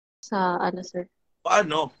sa ano, sir.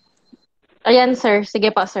 Paano? Ayan, sir.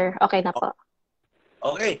 Sige po, sir. Okay na po.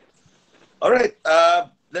 Okay. All right.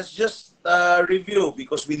 Let's just review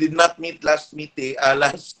because we did not meet last week.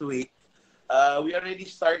 We already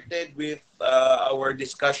started with our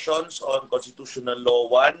discussions on Constitutional Law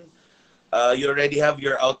 1. You already have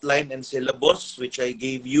your outline and syllabus, which I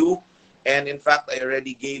gave you. And in fact, I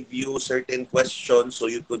already gave you certain questions so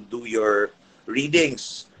you could do your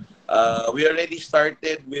readings. We already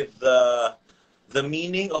started with the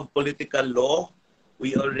meaning of political law.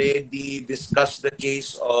 We already discussed the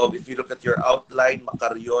case of, if you look at your outline,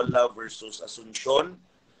 Macariola versus Asuncion.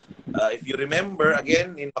 If you remember,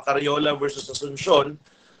 again, in Macariola versus Asuncion,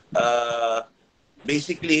 uh,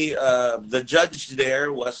 basically, the judge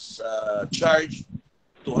there was charged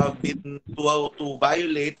to have been to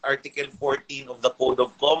violate Article 14 of the Code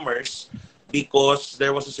of Commerce because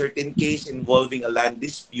there was a certain case involving a land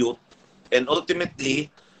dispute, and ultimately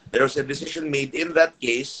there was a decision made in that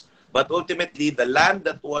case. But ultimately, the land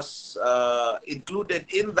that was included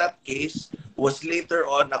in that case was later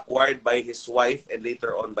on acquired by his wife and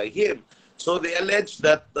later on by him. So they alleged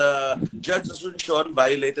that Judge Asuncion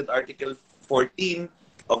violated Article 14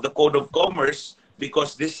 of the Code of Commerce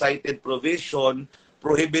because this cited provision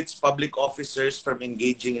prohibits public officers from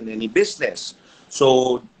engaging in any business.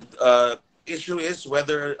 So, issue is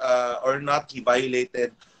whether or not he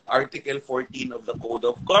violated Article 14 of the Code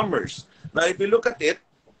of Commerce. Now, if you look at it,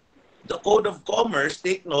 the Code of Commerce,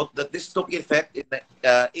 take note that this took effect in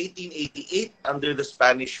 1888 under the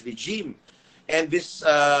Spanish regime. And this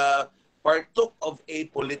partook of a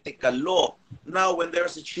political law. Now, when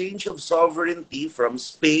there's a change of sovereignty from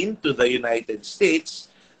Spain to the United States,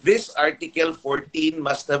 this Article 14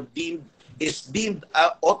 is deemed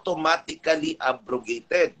automatically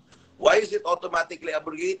abrogated. Why is it automatically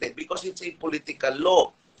abrogated? Because it's a political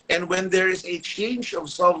law. And when there is a change of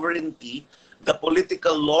sovereignty, the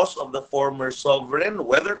political laws of the former sovereign,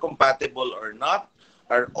 whether compatible or not,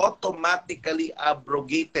 are automatically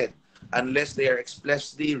abrogated unless they are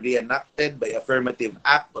expressly reenacted by affirmative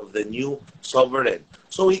act of the new sovereign.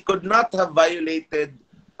 So he could not have violated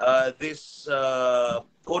this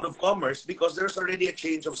Code of Commerce because there's already a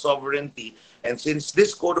change of sovereignty. And since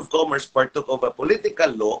this Code of Commerce partook of a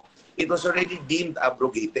political law, it was already deemed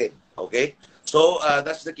abrogated. Okay? So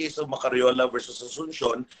that's the case of Macariola versus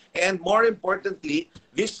Asuncion. And more importantly,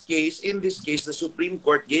 in this case, the Supreme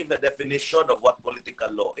Court gave the definition of what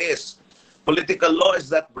political law is. Political law is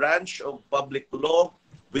that branch of public law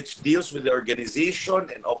which deals with the organization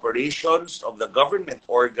and operations of the government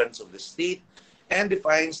organs of the state and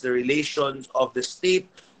defines the relations of the state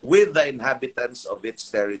with the inhabitants of its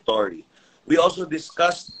territory. We also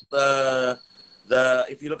discussed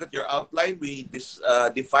if you look at your outline, we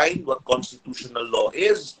defined what constitutional law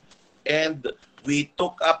is, and we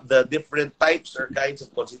took up the different types or kinds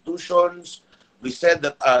of constitutions. We said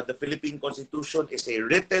that the Philippine Constitution is a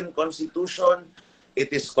written constitution,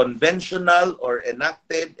 it is conventional or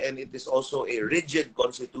enacted, and it is also a rigid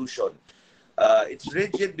constitution. It's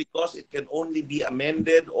rigid because it can only be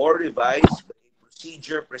amended or revised by a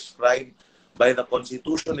procedure prescribed by the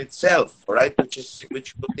Constitution itself, right?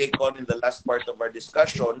 Which we'll take on in the last part of our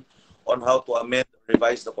discussion on how to amend or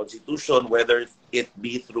revise the Constitution, whether it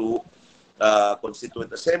be through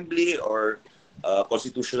Constituent Assembly or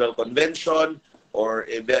Constitutional Convention or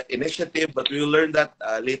initiative, but we'll learn that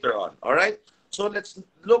later on. All right? So let's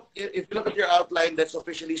look, if you look at your outline, let's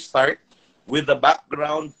officially start with the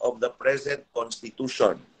background of the present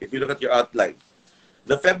Constitution. If you look at your outline,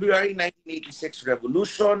 the February 1986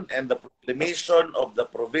 Revolution and the proclamation of the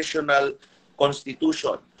Provisional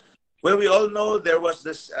Constitution. Well, we all know there was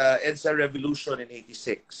this EDSA Revolution in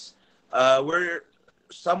 86.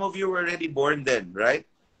 Some of you were already born then, right?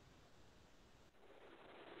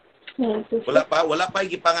 Wala pa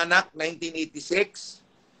ipanganak 1986?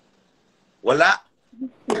 Wala?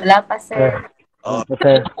 Wala pa, sir. Oh.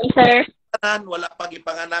 Sir. Wala pang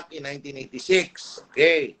ipanganak in 1986.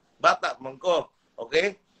 Okay. Bata man ko.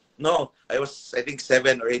 Okay? No, I think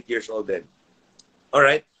 7 or 8 years old then. All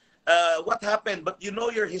right. What happened? But you know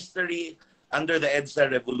your history under the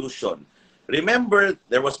EDSA Revolution. Remember,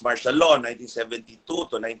 there was martial law 1972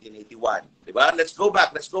 to 1981. Diba? Let's go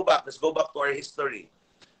back to our history.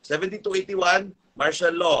 72-81,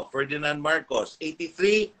 martial law, Ferdinand Marcos.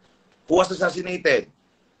 83, who was assassinated?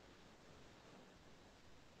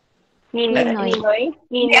 Ninoy.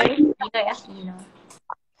 Ninoy Aquino.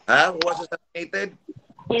 Who was assassinated?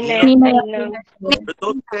 Ninoy.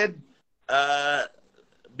 Those said,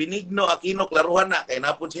 Benigno Aquino klaruhan na kay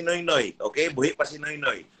napon si Noynoy. Okay, buhi pa si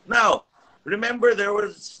Noynoy. Now, remember there were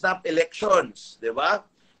snap elections, di ba?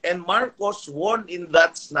 And Marcos won in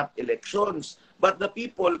that snap elections. But the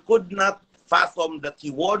people could not fathom that he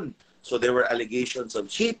won. So there were allegations of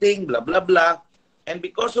cheating, blah, blah, blah. And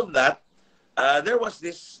because of that,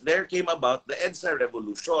 there came about the EDSA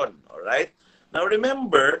revolution. All right. Now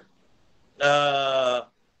remember,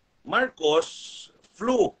 Marcos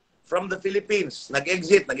flew from the Philippines,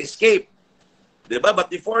 nag-exit, nag-escape. Diba? But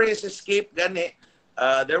before his escape,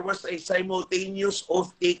 there was a simultaneous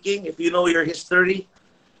oath-taking, if you know your history.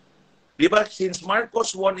 Diba? Since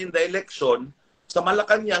Marcos won in the election, sa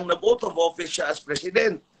Malacanang, nag-oath of office siya as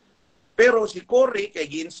president. Pero si Cory, kay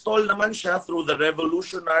gi-install naman siya through the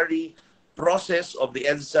revolutionary process of the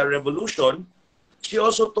EDSA revolution. She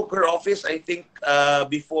also took her office, I think,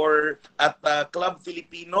 before at Club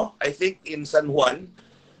Filipino, I think in San Juan.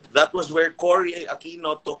 That was where Cory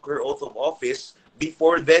Aquino took her oath of office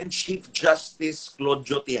before then Chief Justice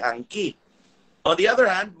Claudio Tihanqui. On the other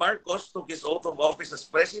hand, Marcos took his oath of office as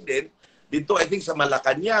president dito, I think, sa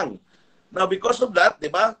Malacanang. Now, because of that, di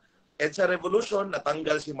ba, EDSA revolution,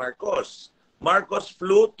 natanggal si Marcos. Marcos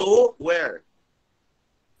flew to where?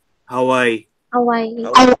 Hawaii. Hawaii.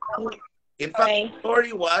 In fact, the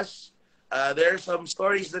story was, there are some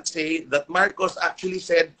stories that say that Marcos actually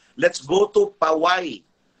said, let's go to Pawai.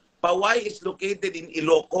 Pawai is located in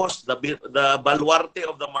Ilocos, the baluarte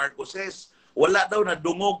of the Marcoses. Wala daw na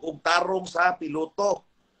dungog og tarong sa piloto.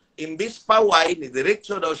 Imbis Pawai, ni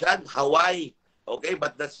diretso daw siya Hawaii. Okay,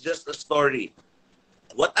 but that's just a story.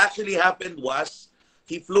 What actually happened was,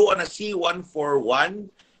 he flew on a C-141,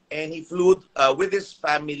 and he flew with his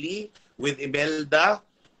family, with Imelda,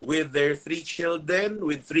 with their 3 children,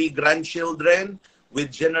 with 3 grandchildren,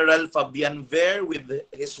 with General Fabian Ver, with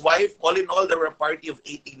his wife. All in all, there were a party of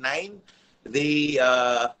 89. They,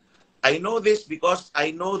 I know this because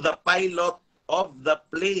I know the pilot of the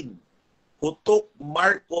plane who took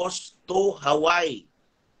Marcos to Hawaii.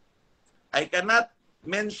 I cannot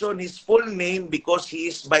mention his full name because he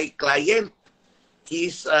is my client.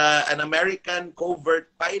 He's an American covert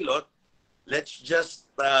pilot. Let's just,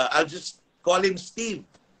 I'll just call him Steve.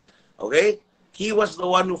 Okay? He was the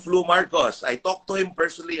one who flew Marcos. I talked to him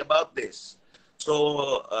personally about this.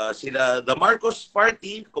 So, the Marcos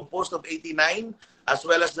party, composed of 89, as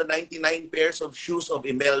well as the 99 pairs of shoes of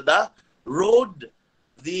Imelda, rode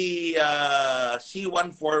the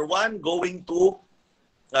C-141 going to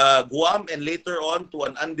Guam and later on to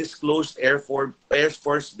an undisclosed Air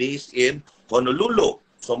Force base in Honolulu.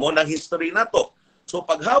 So, munang history na to. So,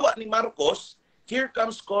 paghawa ni Marcos, here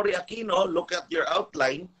comes Cory Aquino. Look at your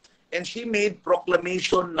outline. And she made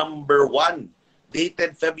proclamation number 1,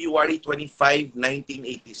 dated February 25,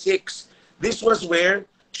 1986. This was where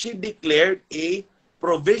she declared a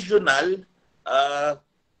provisional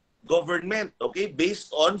government, okay,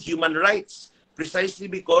 based on human rights, precisely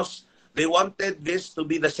because they wanted this to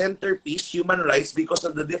be the centerpiece, human rights, because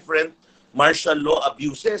of the different martial law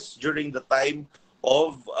abuses during the time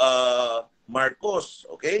of Marcos,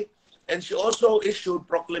 okay? And she also issued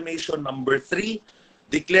proclamation number 3,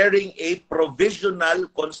 declaring a provisional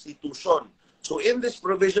constitution. So in this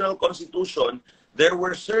provisional constitution, there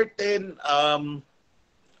were certain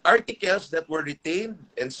articles that were retained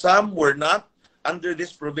and some were not under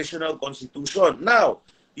this provisional constitution. Now,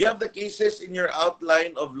 you have the cases in your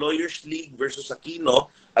outline of Lawyers League versus Aquino,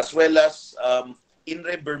 as well as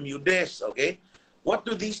Inre Bermudez, okay? What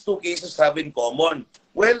do these 2 cases have in common?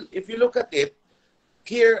 Well, if you look at it,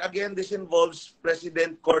 here again, this involves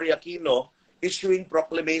President Cory Aquino issuing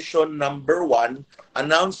proclamation number 1,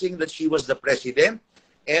 announcing that she was the president,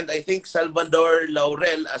 and I think Salvador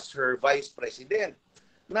Laurel as her vice president.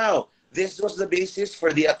 Now, this was the basis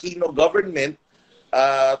for the Aquino government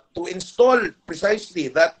to install precisely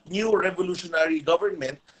that new revolutionary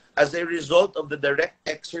government as a result of the direct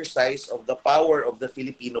exercise of the power of the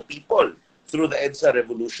Filipino people through the EDSA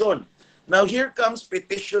revolution. Now, here comes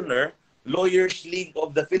petitioner, Lawyers League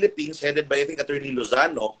of the Philippines, headed by, I think, Attorney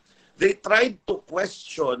Lozano. They tried to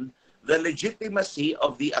question the legitimacy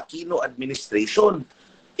of the Aquino administration.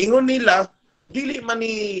 Ingon nila, dili man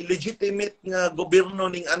ni legitimate nga gobyerno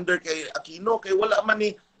ning under kay Aquino, kay wala man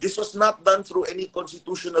ni, this was not done through any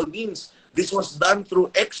constitutional means. This was done through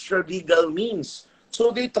extralegal means. So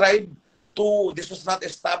they tried to, this was not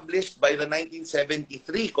established by the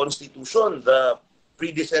 1973 Constitution, the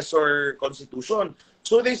predecessor Constitution.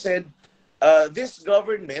 So they said, this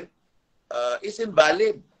government is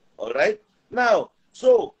invalid. All right? Now,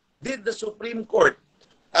 so did the Supreme Court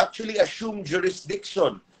actually assume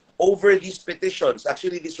jurisdiction over these petitions?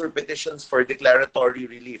 Actually, these were petitions for declaratory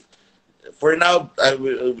relief. For now,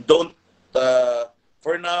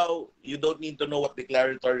 for now, you don't need to know what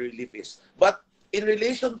declaratory relief is. But in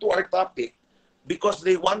relation to our topic, because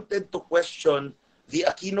they wanted to question the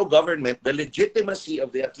Aquino government, the legitimacy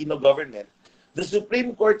of the Aquino government, the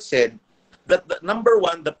Supreme Court said that, number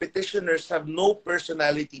one, the petitioners have no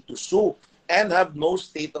personality to sue and have no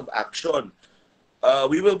state of action.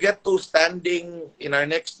 We will get to standing in our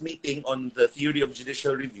next meeting on the theory of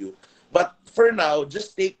judicial review. But for now,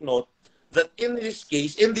 just take note that in these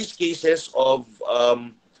cases of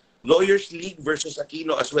Lawyers League versus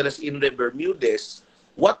Aquino as well as in the Bermudez,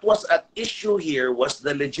 what was at issue here was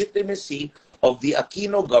the legitimacy of the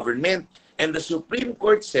Aquino government. And the Supreme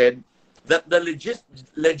Court said that the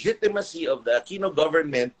legitimacy of the Aquino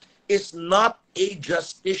government is not a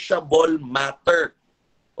justiciable matter.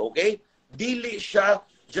 Okay? Dili siya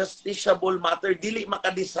justiciable matter. Dili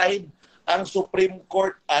makadecide ang Supreme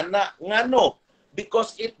Court, ana. Ngano?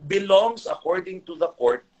 Because it belongs, according to the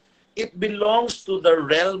court, it belongs to the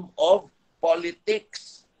realm of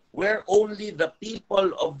politics, where only the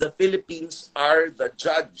people of the Philippines are the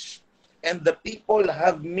judge. And the people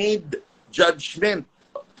have made judgment.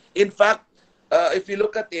 In fact, if you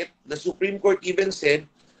look at it, the Supreme Court even said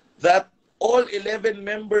that all 11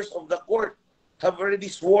 members of the court have already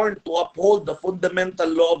sworn to uphold the fundamental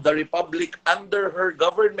law of the Republic under her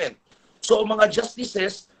government. So mga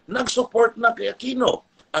justices, nag-support na kay Aquino.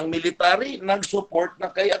 Ang military, nag-support na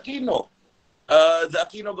kay Aquino. The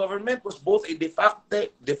Aquino government was both a de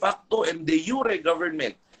facto and de jure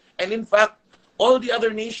government. And in fact, all the other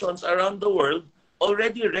nations around the world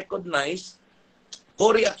already recognize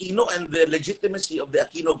Cory Aquino and the legitimacy of the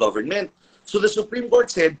Aquino government. So the Supreme Court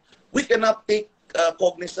said, we cannot take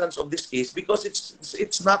cognizance of this case because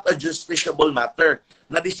it's not a justiciable matter.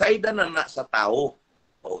 Na-decide na sa tao.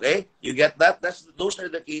 Okay? You get that? Those are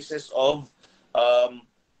the cases of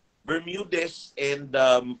Bermudez and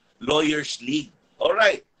Lawyers League. All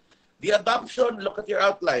right. The adoption, look at your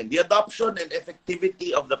outline. The adoption and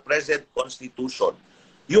effectivity of the present Constitution.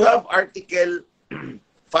 You have Article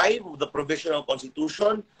 5 of the Provisional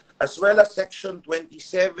Constitution, as well as Section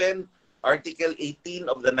 27, Article 18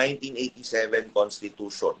 of the 1987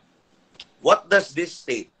 Constitution. What does this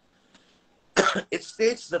state? It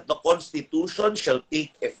states that the Constitution shall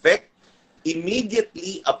take effect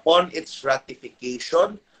immediately upon its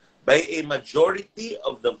ratification by a majority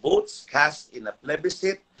of the votes cast in a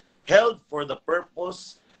plebiscite held for the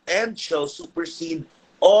purpose and shall supersede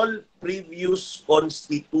all previous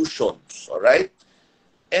constitutions. All right?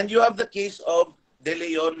 And you have the case of De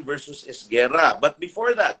Leon versus Esguerra. But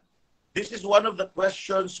before that, this is one of the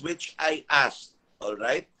questions which I asked, all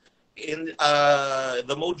right, in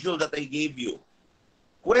the module that I gave you.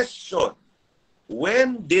 Question: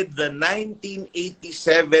 when did the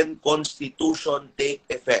 1987 Constitution take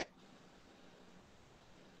effect?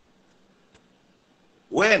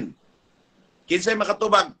 When? Kinsay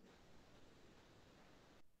makatubag?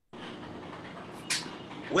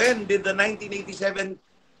 When did the 1987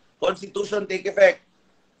 Constitution take effect?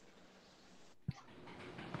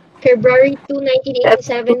 February 2,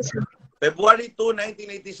 1987, sir. February 2,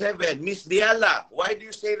 1987. Miss Diala, why do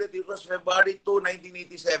you say that it was February 2,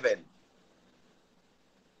 1987?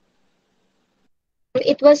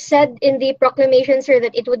 It was said in the proclamation, sir,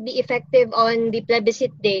 that it would be effective on the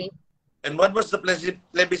plebiscite day. And what was the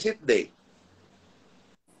plebiscite day?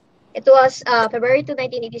 It was February 2,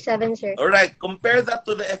 1987, sir. All right, compare that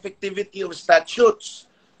to the effectivity of statutes.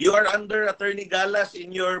 You are under Attorney Galas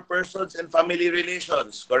in your persons and family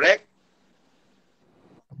relations, correct?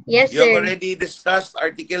 Yes, You have sir. already discussed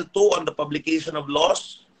Article 2 on the publication of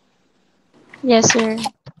laws. Yes, sir.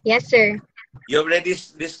 Yes, sir. You already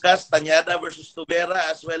discussed Tanyada versus Tubera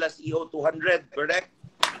as well as EO 200, correct?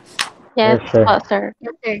 Yes, sir. po, sir.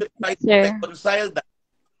 Yes, sir. You try to Sir. reconcile that.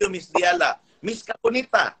 You, Miss Diala. Miss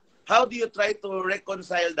Caponita, how do you try to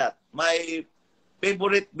reconcile that? My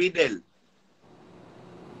favorite biddle.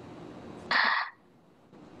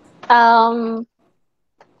 I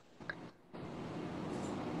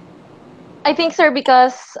think, sir,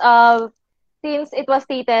 because since it was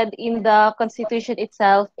stated in the Constitution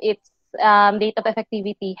itself, its date of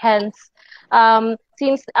effectivity. Hence,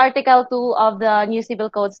 since Article 2 of the New Civil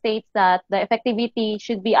Code states that the effectivity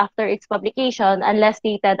should be after its publication unless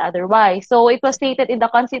stated otherwise. So it was stated in the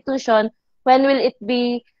Constitution, when will it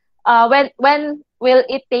be, when will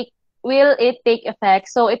it take effect?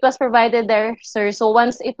 So it was provided there, sir. So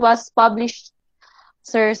once it was published,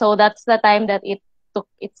 sir, so that's the time that it took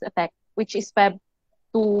its effect, which is Feb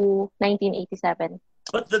 2, 1987.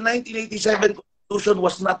 But the 1987 Constitution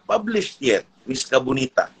was not published yet, Miss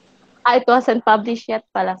Cabonita. It wasn't published yet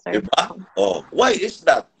pala, sir. Diba? Oh, why is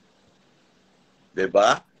that?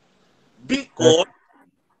 Diba? Because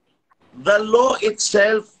the law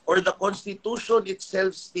itself or the Constitution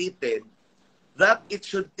itself stated that it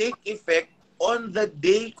should take effect on the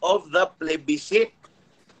day of the plebiscite.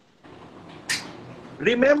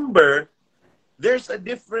 Remember, there's a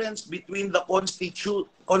difference between the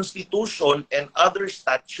Constitution and other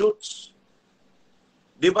statutes.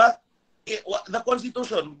 Diba? The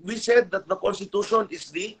Constitution, we said that the Constitution is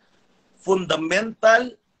the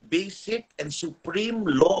fundamental, basic, and supreme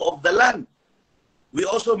law of the land. We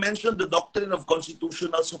also mentioned the doctrine of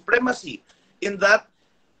constitutional supremacy, in that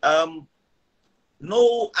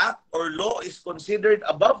no act or law is considered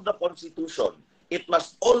above the Constitution. It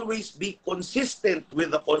must always be consistent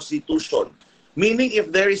with the Constitution. Meaning,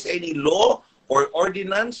 if there is any law or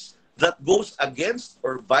ordinance that goes against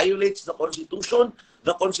or violates the Constitution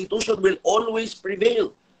will always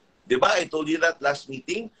prevail. Diba? I told you that last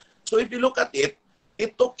meeting. So if you look at it,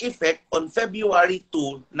 it took effect on February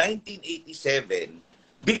 2, 1987,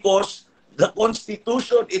 because the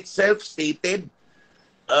Constitution itself stated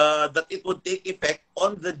that it would take effect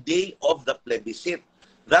on the day of the plebiscite.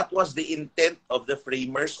 That was the intent of the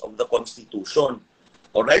framers of the Constitution.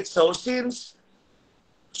 Alright? So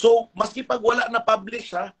maski pag wala na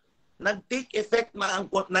publish nag-take effect na ang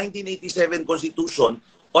 1987 Constitution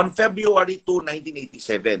on February 2,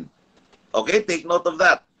 1987. Okay? Take note of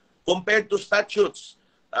that. Compared to statutes,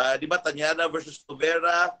 di ba, Tanyana versus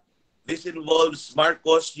Tubera, this involves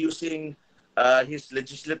Marcos using his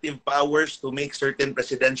legislative powers to make certain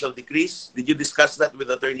presidential decrees. Did you discuss that with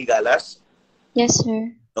Attorney Galas? Yes,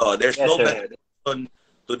 sir. Oh, there's Yes, no sir. better person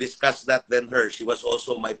to discuss that than her. She was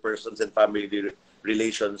also my persons and family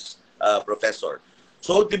relations professor.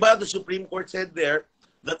 So, diba, the Supreme Court said there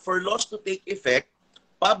that for laws to take effect,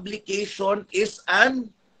 publication is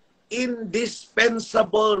an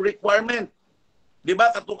indispensable requirement. Diba,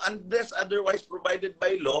 katong unless otherwise provided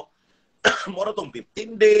by law, moro tong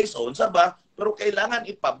 15 days, o unsa ba, pero kailangan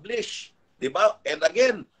i-publish. Diba? And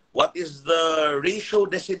again, what is the ratio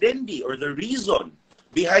decidendi or the reason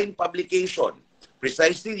behind publication?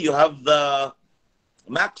 Precisely, you have the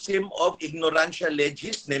maxim of ignorantia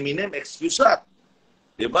legis neminem excusat.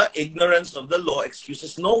 Diba? Ignorance of the law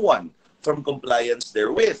excuses no one from compliance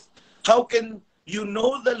therewith. How can you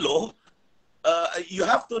know the law? You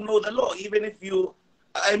have to know the law even if you,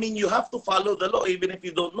 you have to follow the law even if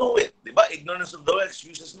you don't know it. Diba? Ignorance of the law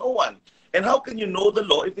excuses no one. And how can you know the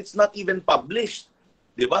law if it's not even published?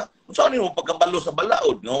 Diba? Kung saan mo pagkabalo sa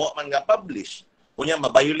balaod, no man nga publish. Kunya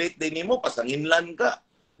ma-violate din mo, pasanginlan ka.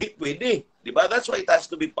 Di pwede. Diba? That's why it has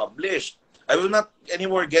to be published. I will not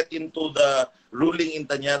anymore get into the ruling in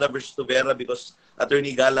Tanyana versus Tuvera because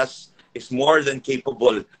Attorney Galas is more than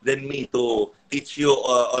capable than me to teach you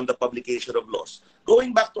on the publication of laws.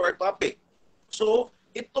 Going back to our topic. So,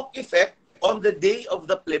 it took effect on the day of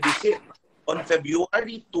the plebiscite on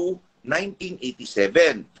February 2,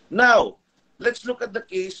 1987. Now, let's look at the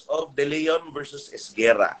case of De Leon versus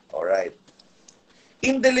Esguerra. All right.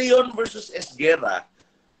 In De Leon versus Esguerra,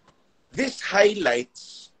 this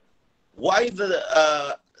highlights why the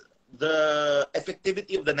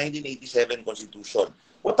effectivity of the 1987 Constitution.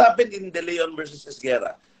 What happened in De Leon versus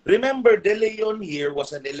Esguerra? Remember, De Leon here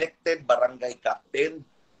was an elected barangay captain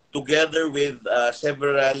together with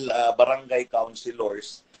several barangay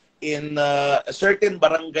councilors in a certain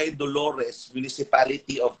barangay Dolores,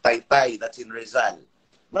 municipality of Taytay, that's in Rizal.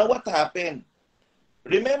 Now, what happened?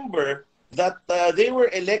 Remember that they were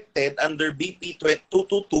elected under BP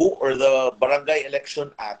 222 or the Barangay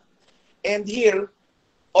Election Act. And here,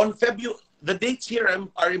 on February, the dates here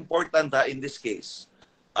are important in this case.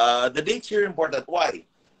 The dates here are important. Why?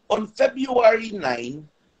 On February 9,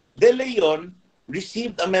 De Leon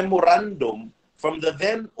received a memorandum from the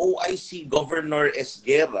then OIC Governor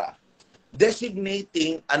Esguerra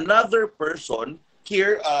designating another person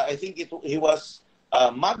here, I think he was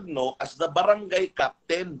Magno, as the barangay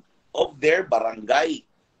captain of their barangay.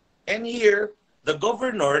 And here, the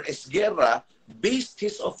Governor Esguerra based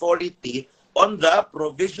his authority on the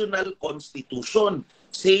provisional constitution,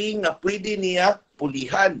 saying na pwede niya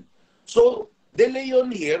pulihan. So, De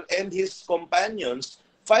Leon here and his companions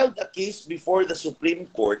filed a case before the Supreme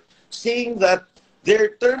Court saying that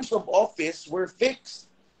their terms of office were fixed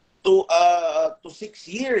to 6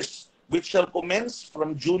 years, which shall commence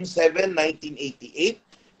from June 7, 1988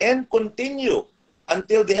 and continue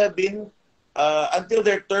until they have been until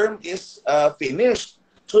their term is finished.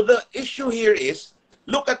 So the issue here is,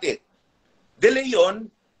 look at it. De Leon,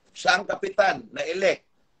 siya ang kapitan na elect.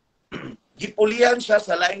 Gipulihan siya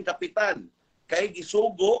sa laing kapitan kay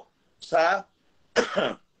gisugo sa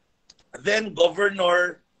then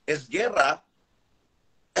Governor Esguerra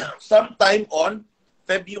sometime on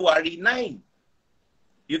February 9.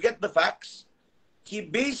 You get the facts? He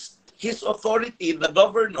based his authority, the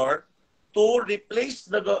governor, to replace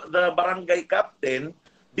the barangay captain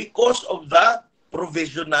because of the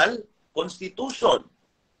provisional constitution.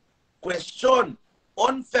 Question,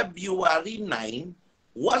 on February 9,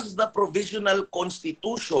 was the provisional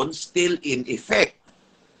constitution still in effect?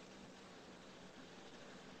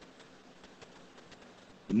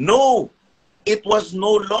 No, it was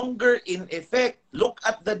no longer in effect. Look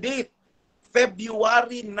at the date,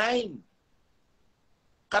 February 9.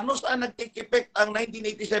 Kano saan nag-take effect ang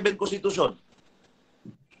 1987 Constitution?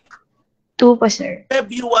 2 po, sir.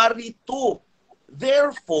 February 2.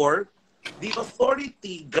 Therefore, the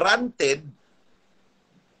authority granted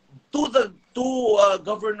to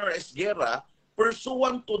Governor Esguerra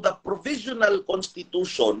pursuant to the provisional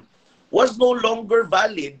constitution was no longer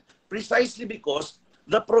valid precisely because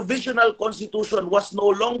the provisional constitution was no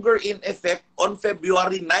longer in effect on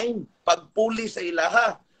February 9. Pagpuli sa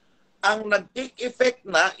ilaha. Ang nag-take effect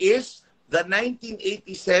na is the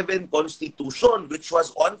 1987 Constitution, which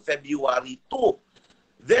was on February 2.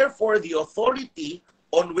 Therefore, the authority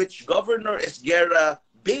on which Governor Esguerra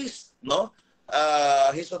based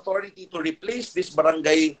his authority to replace this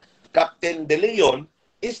barangay Captain De Leon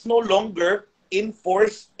is no longer in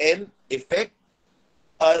force and effect.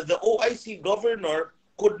 The OIC governor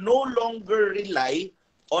could no longer rely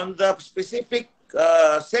on the specific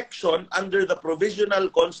section under the provisional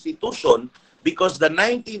constitution because the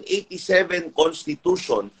 1987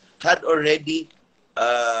 constitution had already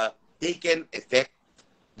taken effect.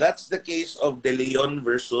 That's the case of De Leon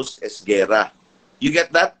versus Esguerra. You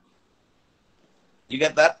get that? You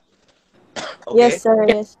get that? Okay. Yes, sir.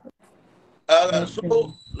 Yes.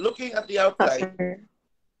 So, looking at the outline,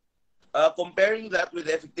 comparing that with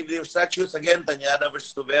the effectivity of statutes, again, Tanyada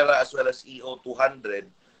versus Tuvera as well as EO 200.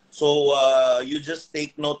 So, you just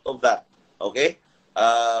take note of that. Okay?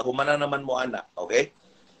 Humana naman mo, ana. Okay?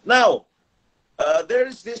 Now,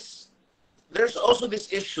 there's also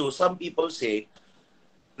this issue. Some people say,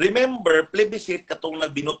 remember, plebiscite katong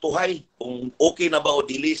nagbinutuhay kung okay na ba o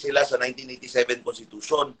dili sila sa 1987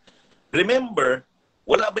 Constitution. Remember,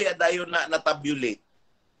 wala ba yadayon na tabulate?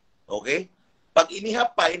 Okay? Pag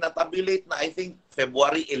inihapay, na-tabulate na, I think,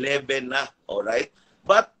 February 11 na. Alright?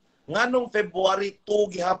 But, nganong February 2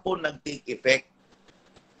 gihapon nag-take effect?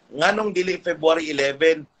 Nganong dili February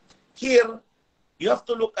 11? Here, you have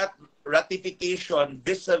to look at ratification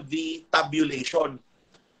vis-a-vis tabulation.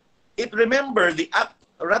 Remember, the act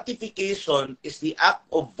ratification is the act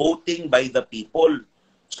of voting by the people.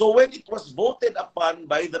 So when it was voted upon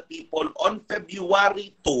by the people on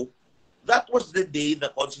February 2, that was the day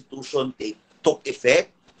the Constitution took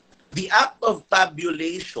effect. The act of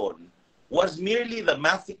tabulation was merely the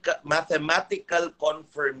mathematical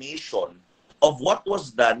confirmation of what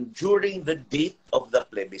was done during the date of the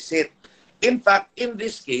plebiscite. In fact, in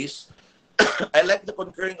this case, I like the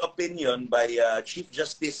concurring opinion by Chief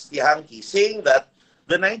Justice Tihanki saying that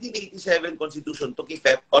the 1987 Constitution took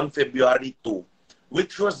effect on February 2,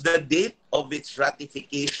 which was the date of its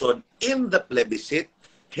ratification in the plebiscite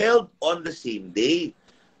held on the same day.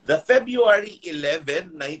 The February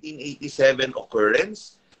 11, 1987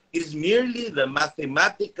 occurrence is merely the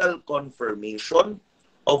mathematical confirmation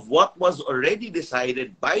of what was already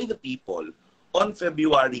decided by the people on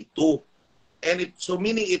February 2. And so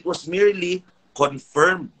meaning it was merely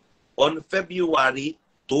confirmed on February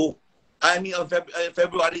 2. I mean on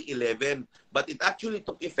February 11. But it actually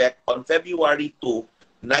took effect on February 2,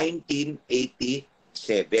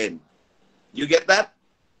 1987. You get that?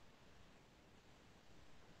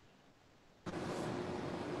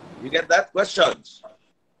 You get that? Questions?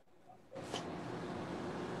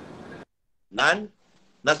 None?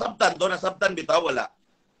 Nasabtan to? Nasabtan bitaw? Wala?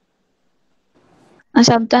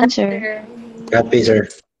 Nasabtan, sir. Copy, sir.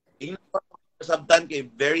 Nasabtan kay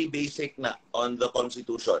very basic na on the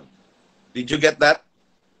Constitution. Did you get that?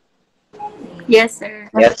 Yes, sir.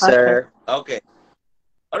 Yes, sir. Okay.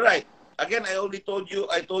 All right. Again, I told you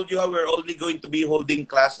how we're only going to be holding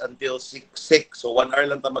class until 6. So 1 hour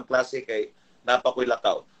lang ta magklase kay napakoy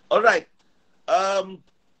lakaw. All right.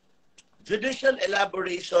 Judicial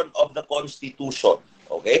elaboration of the Constitution.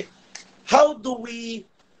 Okay? How do we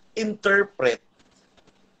interpret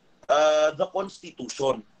the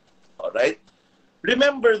Constitution? All right?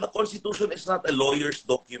 Remember, the Constitution is not a lawyer's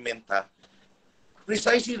document. Ha?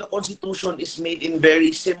 Precisely, the Constitution is made in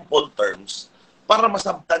very simple terms para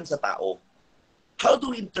masabtan sa tao. How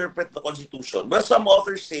do we interpret the Constitution? Well, some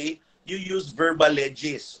authors say you use verbal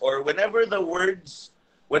legis, or whenever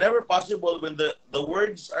possible, when the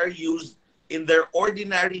words are used in their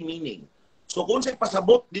ordinary meaning. So kung say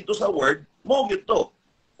pasabot dito sa word, mo gito.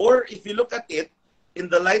 Or if you look at it in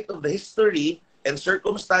the light of the history and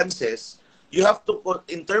circumstances, you have to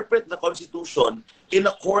interpret the Constitution in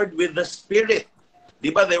accord with the spirit.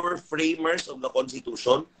 Diba, there were framers of the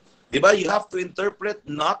Constitution. Diba, you have to interpret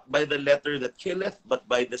not by the letter that killeth, but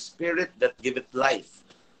by the spirit that giveth life.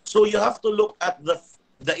 So you have to look at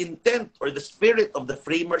the intent or the spirit of the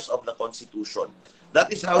framers of the Constitution.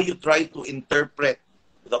 That is how you try to interpret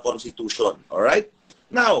the Constitution. All right?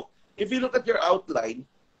 Now, if you look at your outline,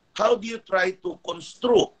 how do you try to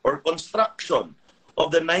construct or construction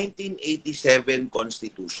of the 1987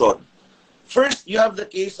 Constitution? First, you have the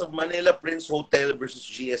case of Manila Prince Hotel versus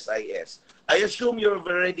GSIS. I assume you've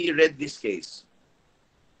already read this case.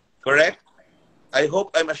 Correct? I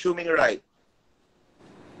hope I'm assuming right.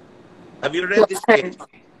 Have you read this case?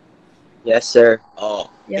 Yes, sir.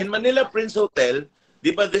 Oh. Yes. In Manila Prince Hotel,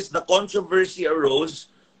 di ba the controversy arose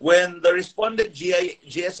when the respondent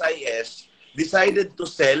GSIS decided to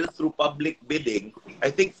sell through public bidding,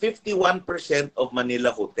 I think 51% of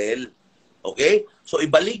Manila Hotel. Okay? So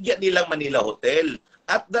ibaligya nilang Manila Hotel.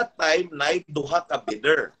 At that time, duha ka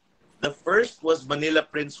bidder. The first was Manila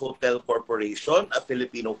Prince Hotel Corporation, a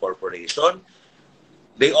Filipino corporation.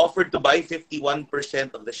 They offered to buy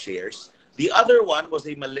 51% of the shares. The other one was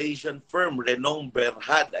a Malaysian firm, Renong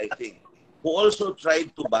Berhad, I think, who also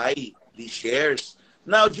tried to buy the shares.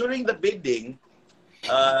 Now, during the bidding,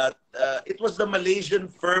 it was the Malaysian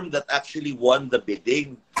firm that actually won the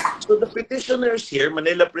bidding. So the petitioners here,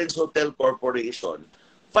 Manila Prince Hotel Corporation,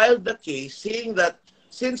 filed the case saying that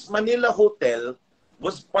since Manila Hotel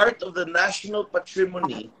was part of the national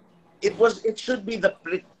patrimony, it should be the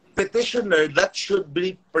petitioner that should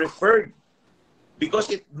be preferred because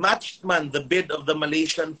it matched the bid of the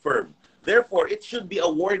Malaysian firm. Therefore, it should be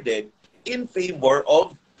awarded in favor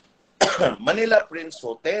of Manila Prince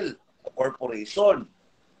Hotel Corporation.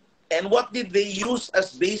 And what did they use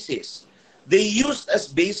as basis? They used as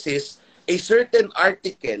basis a certain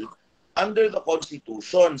article under the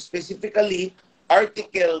Constitution, specifically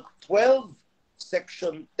Article 12,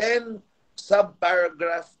 Section 10,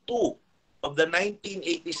 Subparagraph 2 of the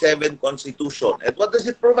 1987 Constitution. And what does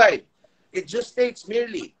it provide? It just states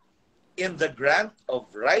merely, in the grant of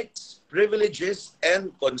rights, privileges,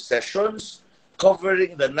 and concessions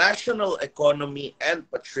covering the national economy and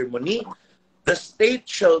patrimony, the state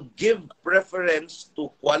shall give preference to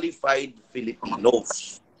qualified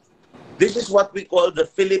Filipinos. This is what we call the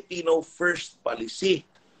Filipino First policy.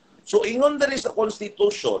 So, ingon dali sa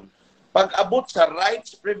Constitution, pag abot sa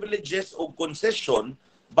rights, privileges, o concession,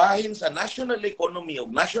 bahin sa national economy o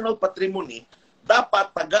national patrimony,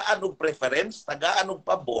 dapat tagaan og preference, tagaan og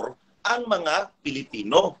pabor ang mga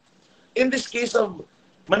Pilipino. In this case of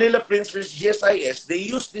Manila Prince versus GSIS, they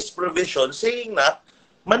used this provision saying na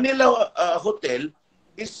Manila Hotel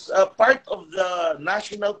is part of the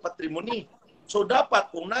national patrimony. So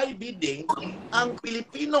dapat kung naibidding, ang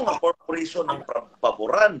Pilipino nga corporation ang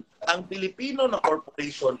paboran, ang Pilipino na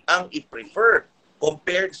corporation ang i-prefer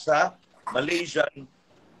compared sa Malaysian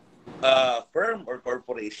firm or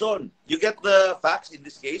corporation. You get the facts in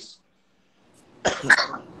this case?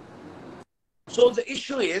 So the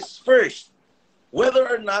issue is, first, whether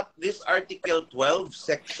or not this Article 12,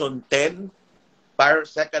 Section 10,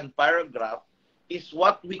 second paragraph, is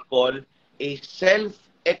what we call a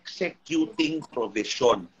self-executing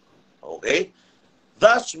provision. Okay?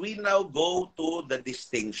 Thus, we now go to the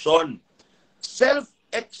distinction.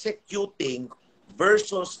 Self-executing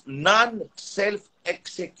versus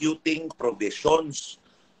non-self-executing provisions.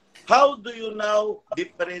 How do you now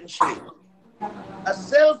differentiate? A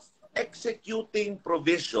self-executing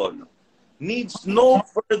provision needs no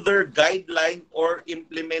further guideline or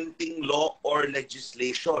implementing law or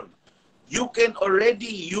legislation. You can already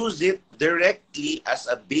use it directly as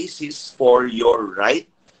a basis for your right.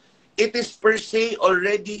 It is per se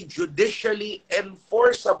already judicially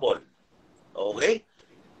enforceable. Okay?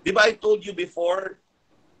 Diba I told you before,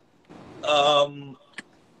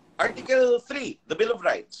 Article 3, the Bill of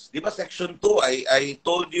Rights. Diba Section 2, I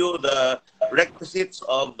told you the requisites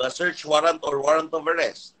of the search warrant or warrant of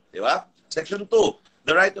arrest. Diba? Section 2,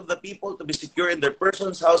 the right of the people to be secure in their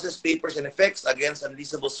persons, houses, papers, and effects against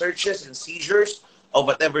unreasonable searches and seizures of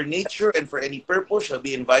whatever nature and for any purpose shall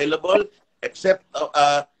be inviolable except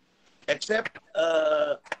a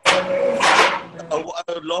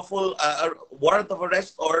lawful warrant of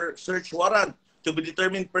arrest or search warrant to be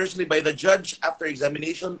determined personally by the judge after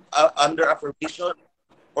examination under affirmation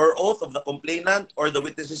or oath of the complainant or the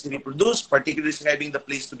witnesses to be produced, particularly describing the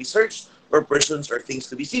place to be searched or persons or things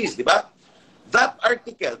to be seized. Diba? That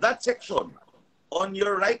article, that section on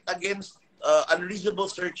your right against unreasonable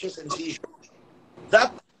searches and seizures,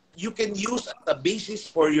 that you can use as a basis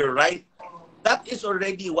for your right that is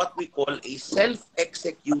already what we call a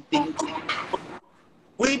self-executing.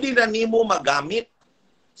 Pwede na nimo magamit.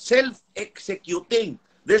 Self-executing.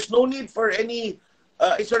 There's no need for any,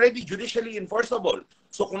 it's already judicially enforceable.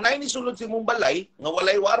 So kung nainisulod si mong balay, nga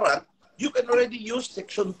walay warrant, you can already use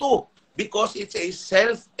Section 2 because it's a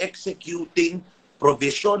self-executing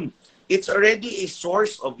provision. It's already a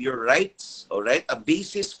source of your rights, all right? A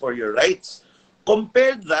basis for your rights.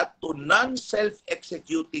 Compare that to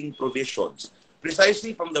non-self-executing provisions,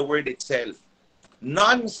 precisely from the word itself.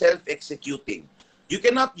 Non-self-executing. You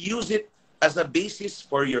cannot use it as a basis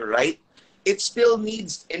for your right. It still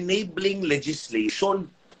needs enabling legislation,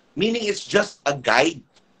 meaning it's just a guide,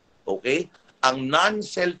 okay? Ang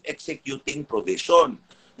non-self-executing provision.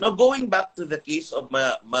 Now, going back to the case of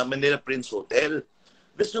Manila Prince Hotel,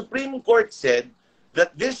 the Supreme Court said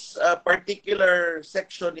that this particular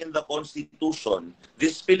section in the Constitution,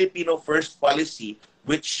 this Filipino First policy,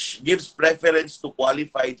 which gives preference to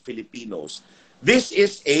qualified Filipinos, this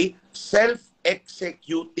is a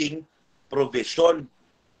self-executing provision.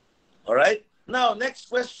 All right? Now, next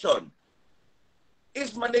question.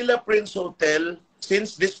 Is Manila Prince Hotel,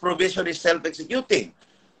 since this provision is self-executing,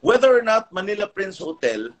 whether or not Manila Prince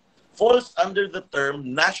Hotel falls under the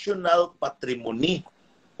term national patrimony?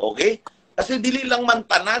 Okay? Kasi dili lang man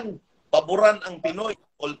tanan, paboran ang Pinoy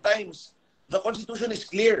all times. The Constitution is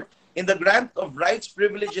clear in the grant of rights,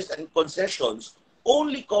 privileges, and concessions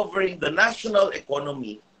only covering the national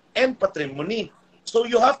economy and patrimony. So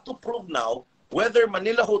you have to prove now whether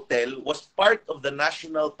Manila Hotel was part of the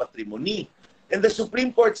national patrimony. And the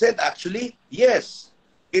Supreme Court said, actually, yes,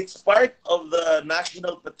 it's part of the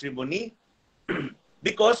national patrimony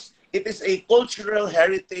because it is a cultural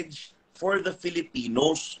heritage for the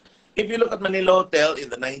Filipinos. If you look at Manila Hotel in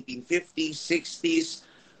the 1950s, 60s,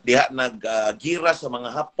 diha nag-gira sa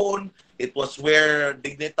mga Hapon. It was where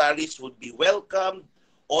dignitaries would be welcomed.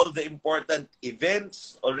 All the important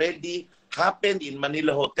events already happened in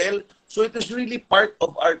Manila Hotel. So it is really part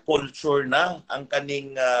of our culture na ang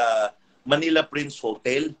kaning Manila Prince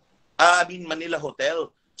Hotel. Manila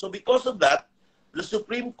Hotel. So because of that, the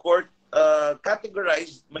Supreme Court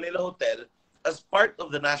categorized Manila Hotel as part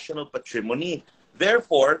of the national patrimony.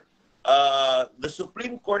 Therefore, the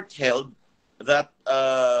Supreme Court held that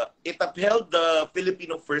it upheld the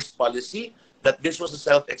Filipino First policy, that this was a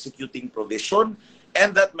self-executing provision,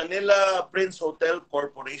 and that Manila Prince Hotel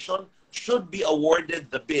Corporation should be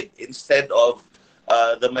awarded the bid instead of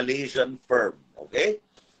the Malaysian firm. Okay?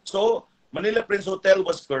 So, Manila Prince Hotel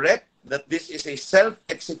was correct that this is a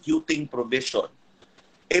self-executing provision.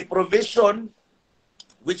 A provision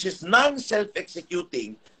which is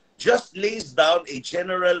non-self-executing just lays down a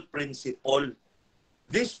general principle.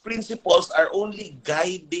 These principles are only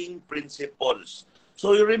guiding principles.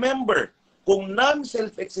 So you remember, kung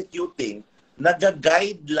non-self-executing,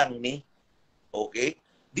 nag-guide lang ni, okay?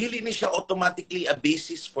 Dili ni siya automatically a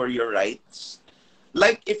basis for your rights.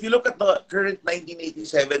 Like if you look at the current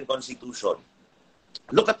 1987 Constitution,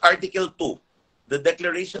 look at Article 2, the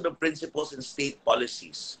Declaration of Principles and State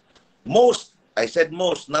Policies. Most, I said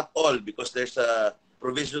most, not all, because there's a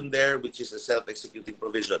provision there which is a self-executing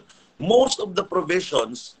provision. Most of the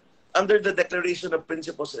provisions under the Declaration of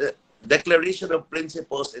Principles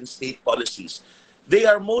and State Policies, they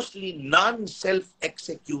are mostly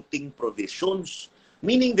non-self-executing provisions,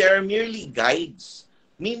 meaning they are merely guides,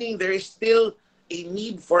 meaning there is still a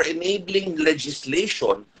need for enabling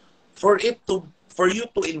legislation for you to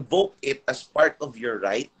invoke it as part of your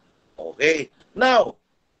right. Okay. Now,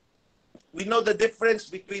 we know the difference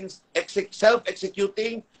between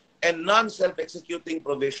self-executing and non-self-executing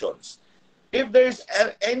provisions. If there's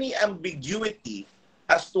any ambiguity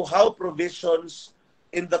as to how provisions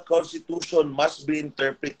in the Constitution must be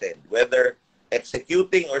interpreted, whether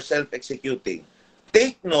executing or self-executing,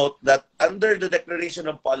 take note that under the Declaration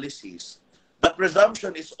of Policies, the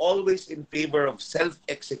presumption is always in favor of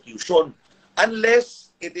self-execution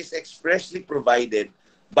unless it is expressly provided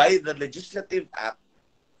by the legislative act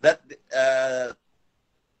that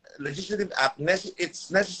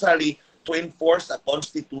it's necessary to enforce a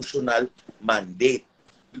constitutional mandate.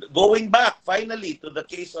 Going back, finally, to the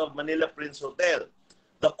case of Manila Prince Hotel,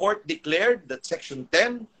 the court declared that Section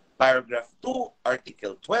 10, Paragraph 2,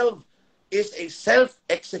 Article 12, is a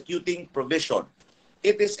self-executing provision.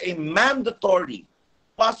 It is a mandatory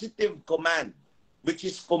positive command which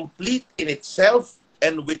is complete in itself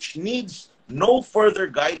and which needs no further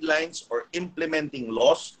guidelines or implementing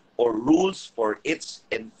laws or rules for its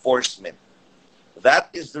enforcement. That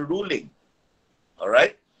is the ruling. All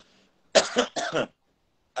right?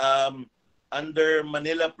 Under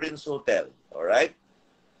Manila Prince Hotel. All right?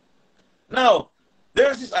 Now,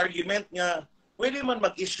 there's this argument nga, pwede man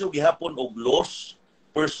mag-issue gihapon og laws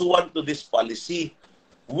pursuant to this policy.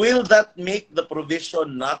 Will that make the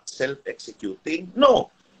provision not self-executing? No.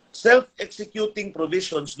 Self-executing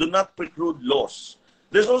provisions do not preclude laws.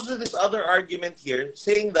 There's also this other argument here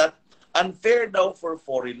saying that unfair daw for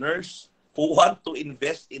foreigners who want to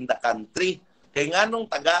invest in the country. Kaya nga nung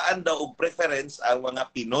tagaan daw og preference ang mga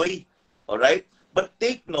Pinoy. Alright? But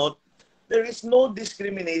take note, there is no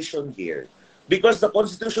discrimination here because the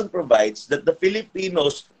Constitution provides that the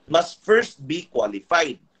Filipinos must first be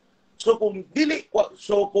qualified. So kung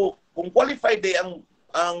kung qualified day ang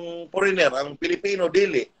foreigner, ang Pilipino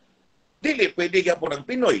dili pwede gyapon ang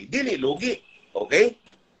Pinoy, dili lugi. Okay?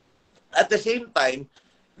 At the same time,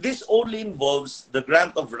 this only involves the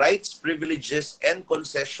grant of rights, privileges, and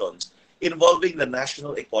concessions involving the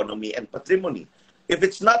national economy and patrimony. If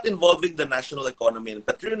it's not involving the national economy and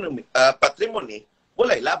patrimony,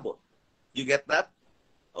 walay labot. You get that?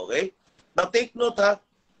 Okay? Now take note ha,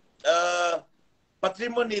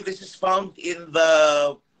 patrimony, this is found in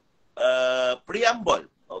the preamble.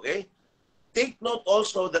 Okay? Take note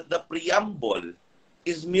also that the preamble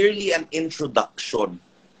is merely an introduction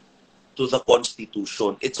to the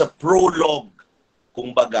Constitution. It's a prologue,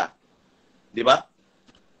 kumbaga. Di ba?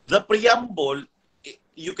 The preamble,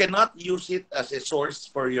 you cannot use it as a source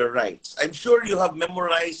for your rights. I'm sure you have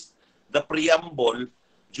memorized the preamble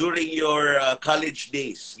during your college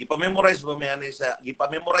days. Gipamemorize mo sa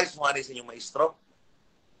inyong maestro?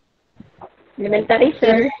 Elementary,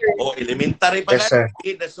 sir. O elementary pa Yes, sir.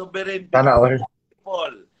 the sovereign Sana all.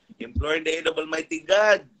 people, imploring the aid of Almighty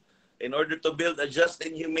God in order to build a just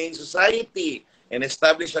and humane society and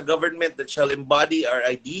establish a government that shall embody our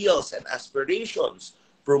ideals and aspirations,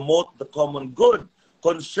 promote the common good,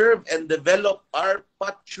 conserve and develop our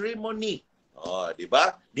patrimony. Oh, di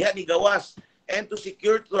ba? Diha ni gawas. And to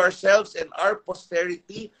secure to ourselves and our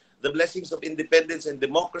posterity the blessings of independence and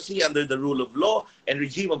democracy under the rule of law and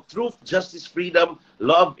regime of truth, justice, freedom,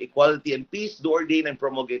 love, equality, and peace, do ordain and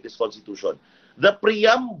promulgate this Constitution. The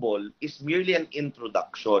preamble is merely an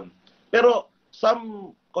introduction. Pero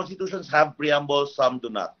some constitutions have preambles, some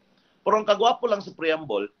do not. Pero ang kagwapo lang sa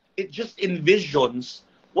preamble, it just envisions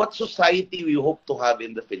what society we hope to have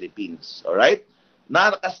in the Philippines. Alright?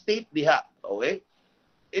 Na naka-state diha. Okay?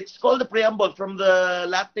 It's called the preamble from the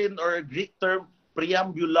Latin or Greek term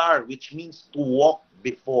preambular, which means to walk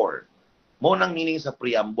before. Mo nang meaning sa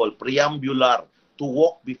preamble, preambular, to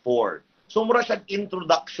walk before. So mura siya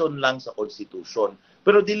introduction lang sa Constitution,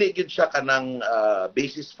 pero dili gid siya kanang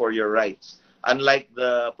basis for your rights, unlike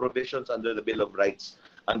the provisions under the Bill of Rights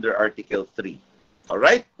under Article 3. All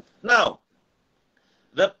right? Now,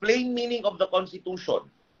 the plain meaning of the Constitution.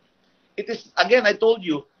 It is, again, I told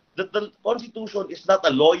you that the Constitution is not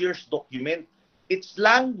a lawyer's document. Its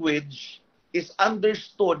language is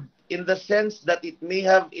understood in the sense that it may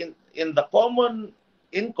have in common,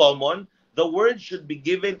 the word should be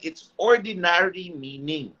given its ordinary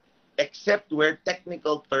meaning, except where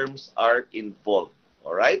technical terms are involved.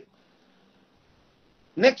 All right?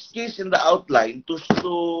 Next case in the outline to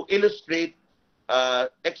illustrate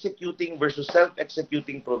executing versus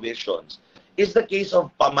self-executing provisions is the case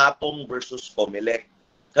of Pamatong versus Comelec.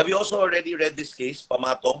 Have you also already read this case,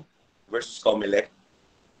 Pamatong versus Comelec?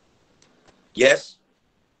 Yes?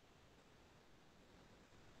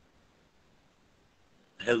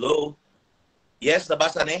 Hello? Yes,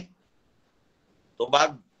 nabasa ni?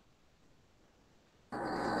 Tubag?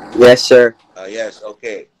 Yes, sir. Yes,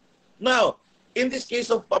 okay. Now, in this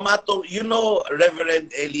case of Pamatong, you know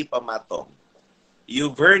Reverend Eli Pamatong.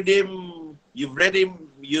 You've heard him, you've read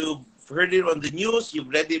him, you've heard him on the news,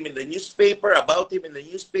 you've read him in the newspaper, about him in the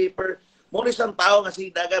newspaper. Muna isang tao nga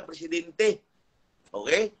si Daga Presidente.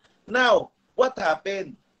 Okay? Now, what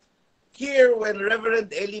happened? Here, when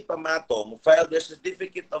Reverend Eli Pamatong filed a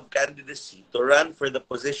certificate of candidacy to run for the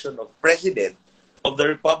position of President of the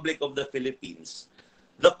Republic of the Philippines,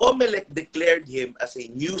 the COMELEC declared him as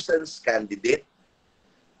a nuisance candidate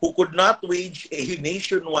who could not wage a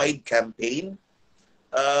nationwide campaign,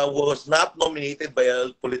 was not nominated by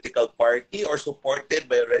a political party or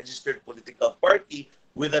supported by a registered political party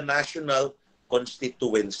with a national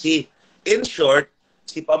constituency. In short,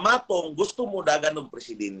 si Pamatong gusto mo dagan ng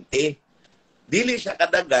presidente. Dili siya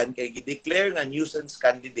kadagan kay gi-declare nga nuisance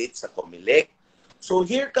candidate sa COMELEC. So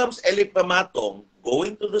here comes Eli Pamatong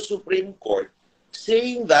going to the Supreme Court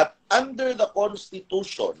saying that under the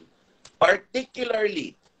Constitution,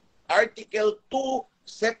 particularly Article 2,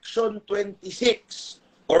 Section 26,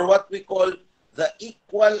 or what we call the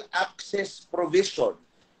Equal Access Provision,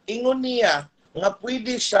 ingon niya nga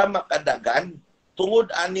pwede siya makadagan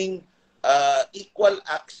tungod aning equal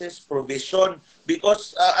access provision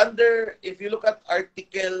because if you look at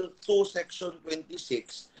Article 2, Section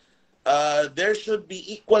 26, there should be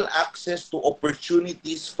equal access to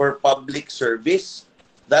opportunities for public service.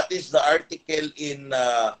 That is the article in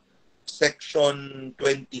Section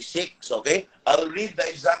 26, okay? I'll read the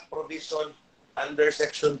exact provision under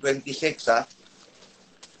Section 26, ha?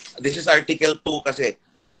 This is Article 2 kasi.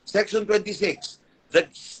 Section 26, the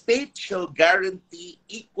state shall guarantee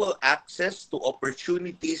equal access to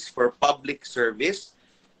opportunities for public service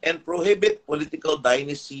and prohibit political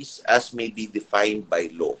dynasties as may be defined by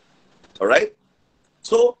law. Alright?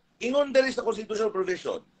 So, ingon there is a constitutional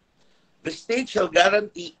provision. The state shall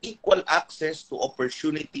guarantee equal access to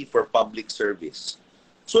opportunity for public service.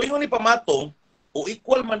 So, ingon ni pamatong, o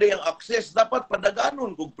equal man day ang access, dapat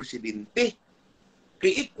padaganon kung presidente.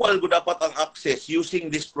 Kay equal ko dapat ang access using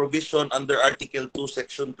this provision under Article 2,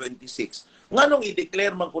 Section 26. Nganong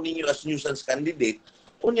i-declare man ko ninyo as nuisance candidate,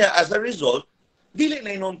 unya, as a result, dili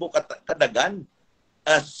na inon ko kadagan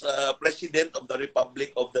as President of the Republic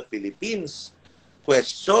of the Philippines.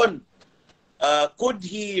 Question, could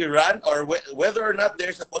he run or whether or not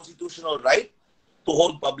there's a constitutional right to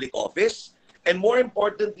hold public office? And more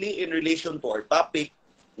importantly, in relation to our topic,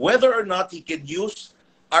 whether or not he can use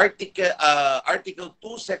Article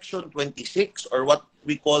 2, Section 26, or what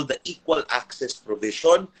we call the equal access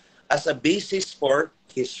provision as a basis for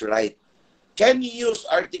his right. Can he use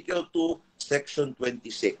Article 2, Section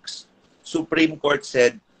 26? Supreme Court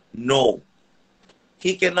said no.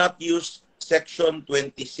 He cannot use Section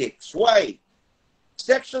 26. Why?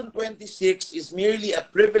 Section 26 is merely a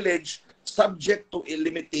privilege subject to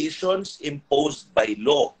limitations imposed by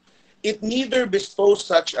law. It neither bestows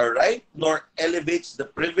such a right nor elevates the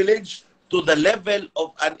privilege to the level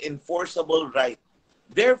of an enforceable right.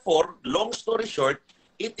 Therefore, long story short,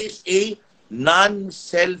 it is a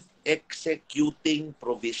non-self-executing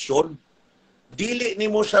provision. Dili ni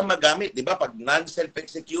mo siya magamit, di ba? Pag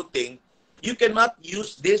non-self-executing, you cannot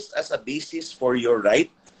use this as a basis for your right.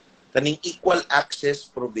 Kaning equal access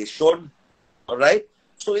provision. Alright?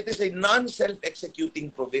 So it is a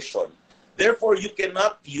non-self-executing provision. Therefore, you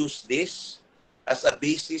cannot use this as a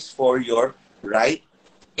basis for your right.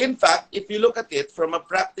 In fact, if you look at it from a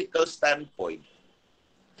practical standpoint,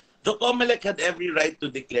 the COMELEC had every right to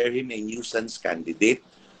declare him a nuisance candidate.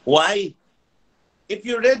 Why? If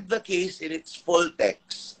you read the case in its full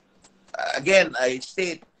text, again, I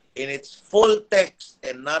state in its full text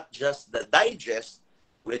and not just the digest,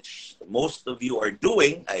 which most of you are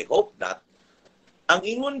doing, I hope not, ang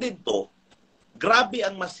ingon dito, grabe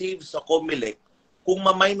ang masave sa COMELEC kung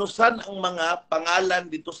mamainusan ang mga pangalan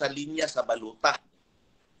dito sa linya sa baluta.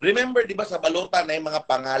 Remember, di ba sa baluta na yung mga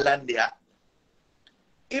pangalan diya?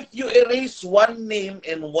 If you erase one name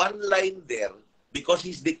and one line there, because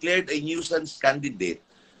he's declared a nuisance candidate,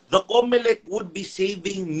 the COMELEC would be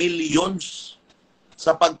saving millions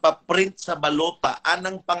sa pagpaprint sa balota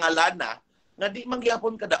anang pangalana nga di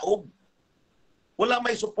mangyapon kadaog. Wala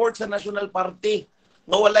may support sa national party,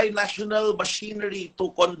 nga walay national machinery to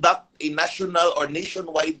conduct a national or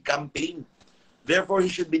nationwide campaign. Therefore, he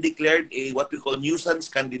should be declared a what we call nuisance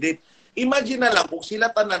candidate. Imagine na lang kung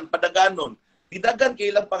sila tanan padaganon, didagan kay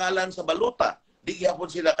ilang pangalan sa balota, di gyapon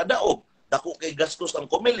sila kadaog, dako kay gastos ang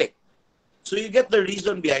COMELEC. So you get the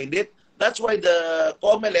reason behind it. That's why the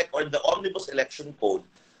COMELEC or the Omnibus Election Code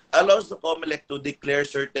allows the COMELEC to declare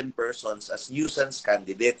certain persons as nuisance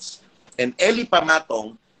candidates. And Eli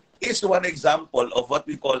Pamatong is one example of what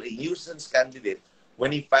we call a nuisance candidate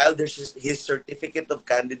when he filed his certificate of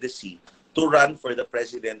candidacy to run for the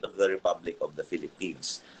President of the Republic of the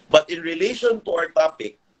Philippines. But in relation to our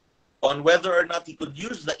topic on whether or not he could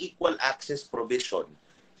use the equal access provision,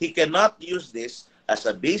 he cannot use this as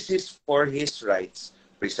a basis for his rights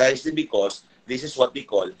precisely because this is what we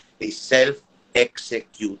call a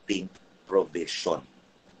self-executing provision.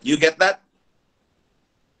 You get that?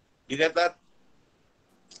 You get that?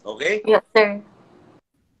 Okay? Yes, sir.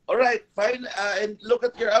 All right, fine. And look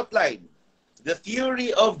at your outline. The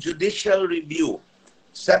theory of judicial review,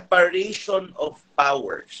 separation of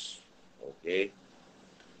powers. Okay?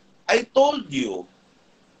 I told you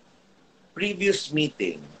previous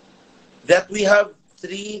meeting that we have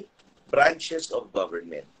three branches of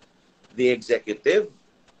government: the executive,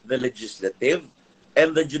 the legislative,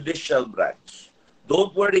 and the judicial branch.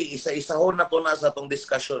 Don't worry, isa-isa ho na to na sa itong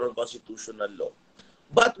discussion on constitutional law.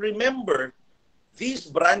 But remember, these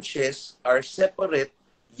branches are separate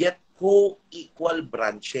yet co-equal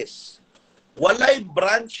branches. Walay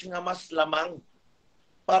branch nga mas lamang.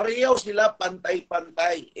 Pareho sila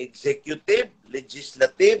pantay-pantay. Executive,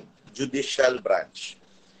 legislative, judicial branch.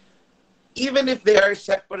 Even if they are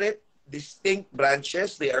separate, distinct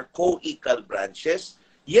branches. They are co-equal branches,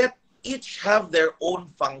 yet each have their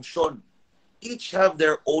own function. Each have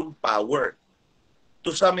their own power.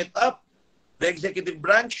 To sum it up, the executive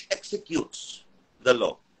branch executes the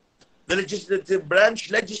law. The legislative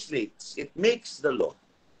branch legislates. It makes the law.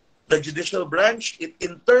 The judicial branch, it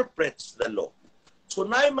interprets the law. So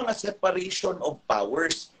na yung mga separation of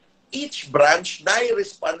powers, each branch na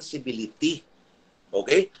responsibility.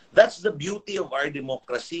 Okay? That's the beauty of our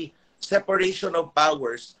democracy. Separation of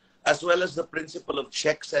powers as well as the principle of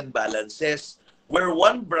checks and balances, where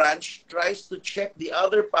one branch tries to check the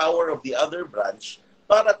other power of the other branch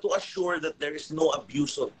para to assure that there is no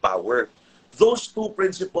abuse of power. Those two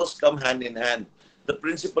principles come hand in hand. The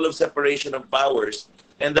principle of separation of powers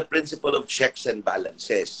and the principle of checks and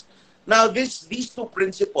balances. Now, these two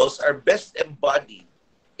principles are best embodied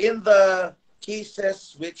in the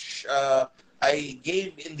cases which I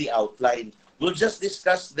gave in the outline. We'll just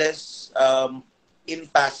discuss this in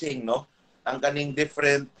passing, no? Ang kaning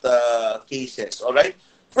different cases, all right?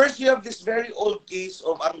 First, you have this very old case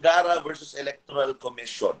of Angara versus Electoral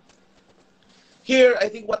Commission. Here, I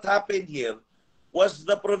think what happened here was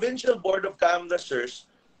the Provincial Board of Canvassers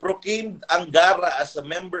proclaimed Angara as a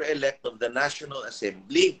member-elect of the National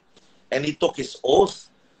Assembly, and he took his oath.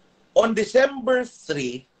 On December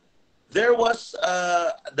 3, there was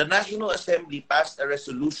the National Assembly passed a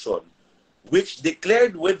resolution which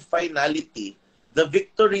declared with finality the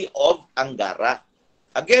victory of Angara.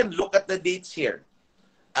 Again, look at the dates here.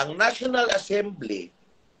 Ang National Assembly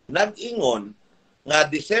nag-ingon nga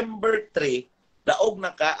December 3 daog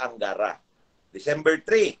na ka Angara. December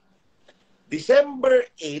 3. December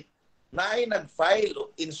 8 na ay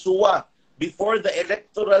nag-file in SUA before the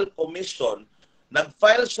Electoral Commission.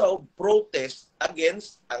 Nag-file siya of protest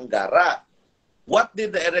against Angara. What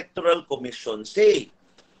did the Electoral Commission say?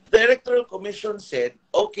 The Electoral Commission said,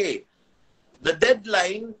 okay, the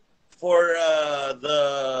deadline for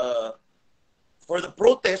the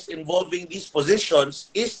protest involving these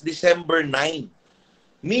positions is December 9.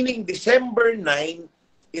 Meaning December 9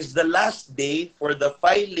 is the last day for the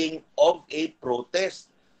filing of a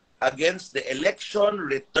protest against the election,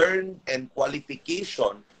 return, and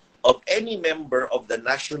qualification of any member of the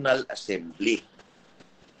National Assembly.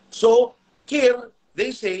 So, here,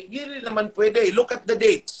 they say, hindi naman pwede. Look at the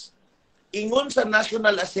dates. Ingon sa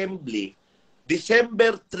National Assembly,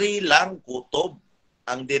 December 3 lang kutob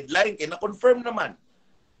ang deadline. Kaya na-confirm naman.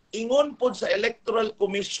 Ingon po sa Electoral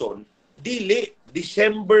Commission, dili,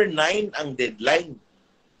 December 9 ang deadline.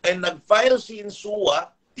 And nag-file si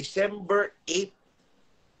Insua December 8.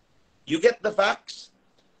 You get the facts?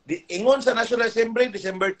 Ingon sa National Assembly,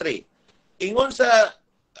 December 3. Ingon sa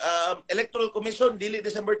Electoral Commission, dili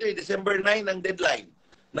December 3, December 9 ang deadline.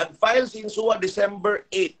 Nag-file si Insua December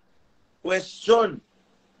 8. Question,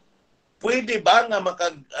 pwede ba nga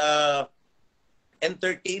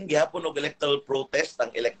entertain gihapon og electoral protest ang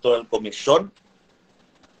Electoral Commission?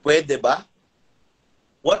 Pwede ba?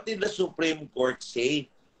 What did the Supreme Court say?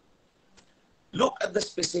 Look at the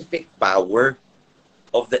specific power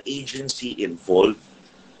of the agency involved.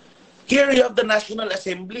 Here you have the National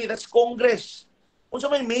Assembly, that's Congress. Kung sa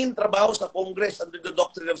may main trabaho sa Congress under the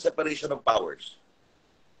doctrine of separation of powers?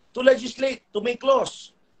 To legislate, to make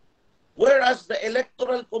laws. Whereas the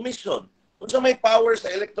Electoral Commission, kung sa may power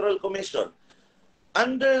sa Electoral Commission,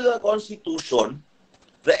 under the Constitution,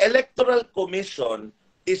 the Electoral Commission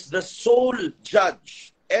is the sole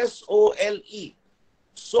judge, S-O-L-E,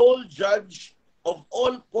 sole judge of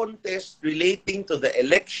all contests relating to the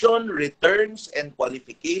election, returns, and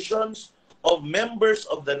qualifications of members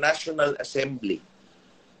of the National Assembly.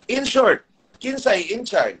 In short, kinsay in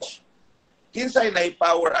charge? Kinsay na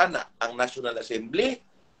power ana? Ang National Assembly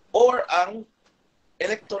or ang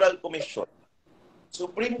Electoral Commission?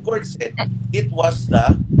 Supreme Court said it was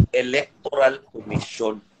the Electoral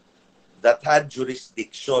Commission that had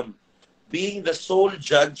jurisdiction, being the sole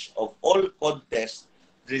judge of all contests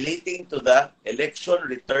relating to the election,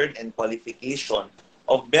 return, and qualification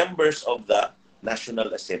of members of the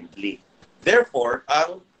National Assembly. Therefore,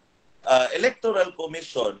 ang Electoral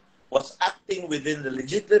Commission was acting within the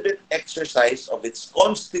legitimate exercise of its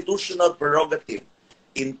constitutional prerogative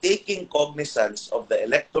in taking cognizance of the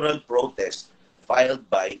electoral protest filed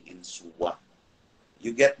by Insua.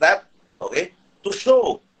 You get that? Okay? To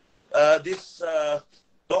show this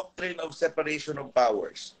doctrine of separation of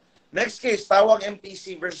powers. Next case, Tawang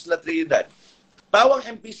MPC versus La Trinidad. Tawang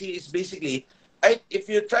MPC is basically, if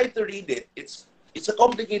you try to read it, it's a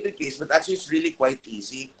complicated case, but actually it's really quite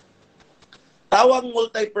easy. Tawang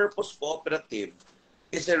Multipurpose Cooperative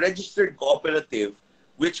is a registered cooperative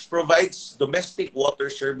which provides domestic water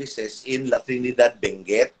services in La Trinidad,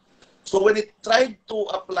 Benguet. So when it tried to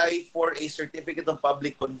apply for a certificate of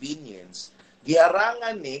public convenience,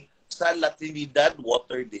 giharangan ni sa La Trinidad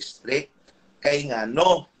Water District. Kay nga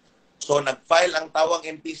no. So nag-file ang tawang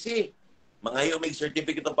MPC. Mga may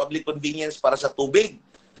certificate of public convenience para sa tubig.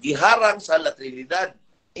 Giharang sa La Trinidad.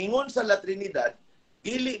 Ingon sa La Trinidad,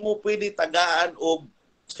 dili mo pwede tagaan og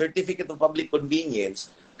certificate of public convenience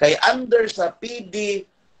kay under sa PD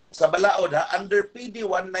sa balaod ha, under PD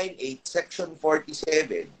 198 section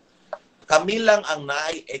 47 kami lang ang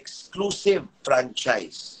naay exclusive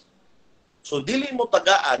franchise. So dili mo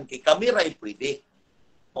tagaan kay kami ray pwede.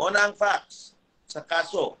 Mo na ang facts sa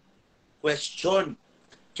kaso. Question: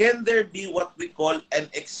 can there be what we call an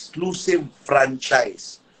exclusive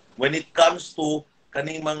franchise when it comes to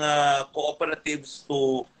kaning mga cooperatives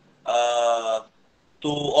to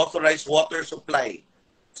authorize water supply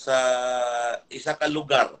sa isa ka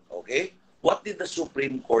lugar? Okay? What did the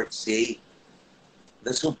Supreme Court say?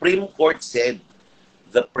 The Supreme Court said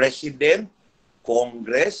the President,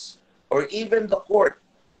 Congress, or even the court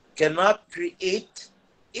cannot create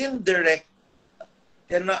the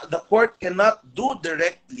court cannot do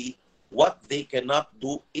directly what they cannot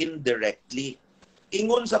do indirectly.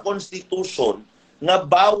 Ingon sa Constitution nga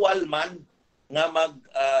bawal man nga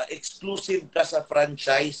mag-exclusive ka sa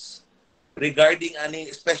franchise regarding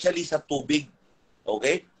especially sa tubig,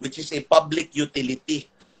 okay, which is a public utility.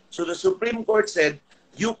 So the Supreme Court said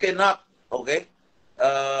you cannot, okay,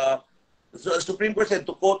 so the Supreme Court said,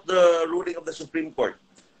 to quote the ruling of the Supreme Court,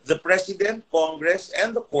 the President, Congress,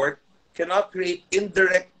 and the court cannot create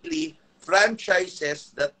indirectly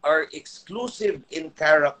franchises that are exclusive in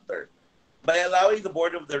character by allowing the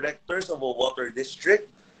Board of Directors of a water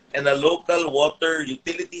district and a local water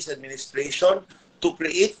utilities administration to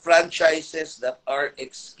create franchises that are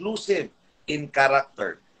exclusive in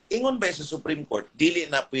character. Ingon ba sa Supreme Court,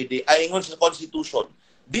 dili na pwede, ingon sa Constitution,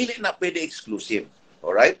 dili na pwede exclusive.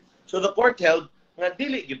 Alright? So the court held nga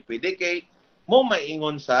dili yun pwede kay mo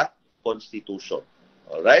maingon sa Constitution.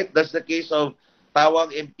 Alright? That's the case of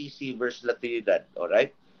Tawag MPC versus La Trinidad.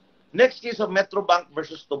 Alright? Next case of Metrobank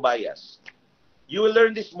versus Tobias. You will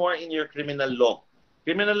learn this more in your criminal law.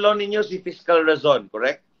 Criminal law ninyo si Fiscal Razon,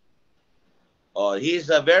 correct? He is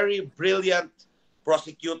a very brilliant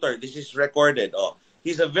prosecutor. This is recorded.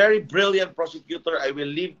 He's a very brilliant prosecutor. I will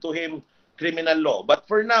leave to him criminal law. But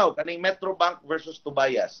for now, kaning Metrobank versus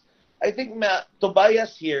Tobias. I think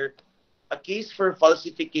Tobias here, a case for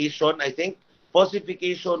falsification. I think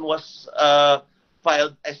falsification was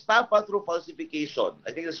filed, estafa through falsification.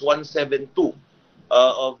 I think it's 172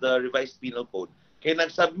 of the revised penal code. Kaya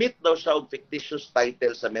nag-submit daw siya og fictitious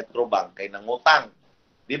title sa Metrobank kay nangutang.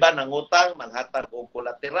 Di ba, nangutang, manghatag og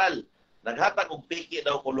collateral. Naghatag og piki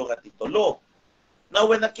daw kulong at titulo. Now,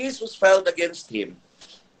 when a case was filed against him,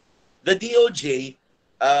 the DOJ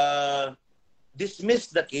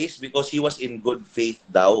dismissed the case because he was in good faith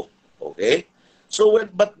daw. Okay? So,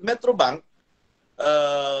 but Metrobank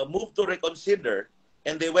moved to reconsider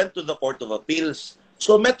and they went to the Court of Appeals.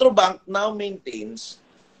 So, Metrobank now maintains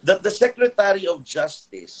that the Secretary of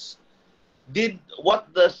Justice did what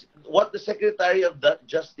the Secretary of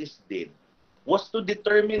Justice did was to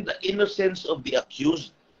determine the innocence of the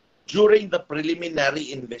accused during the preliminary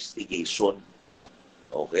investigation.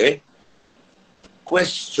 Okay?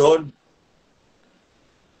 Question: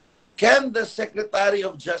 can the Secretary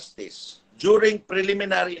of Justice during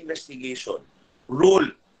preliminary investigation rule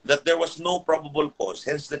that there was no probable cause,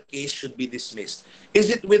 hence the case should be dismissed? Is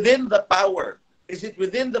it within the power, is it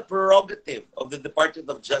within the prerogative of the Department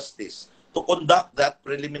of Justice to conduct that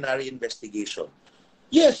preliminary investigation?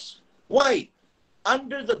 Yes. Why?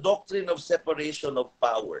 Under the doctrine of separation of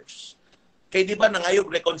powers. Kaya di ba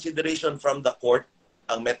nangayog reconsideration from the court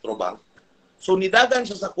ang Metrobank? So nidagan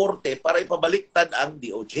siya sa korte para ipabaliktad ang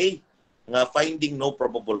DOJ nga finding no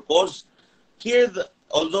probable cause. Here,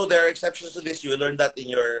 although there are exceptions to this, you will learn that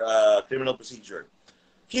in your criminal procedure.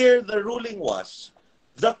 Here, the ruling was,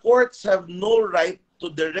 the courts have no right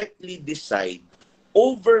to directly decide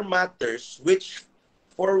over matters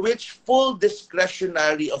for which full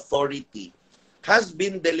discretionary authority has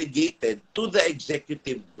been delegated to the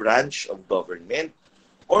executive branch of government,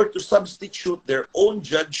 or to substitute their own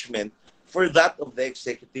judgment for that of the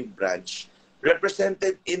executive branch,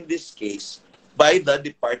 represented in this case by the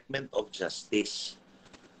Department of Justice.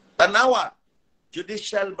 Tanawa,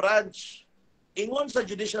 judicial branch. Ingon sa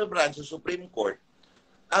judicial branch sa Supreme Court,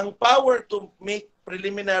 ang power to make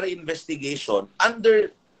preliminary investigation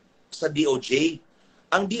under sa DOJ.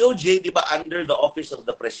 Ang DOJ, di ba, under the Office of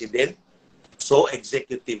the President? So,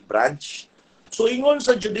 executive branch. So, ingon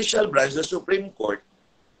sa judicial branch, the Supreme Court,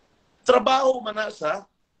 trabaho man na sa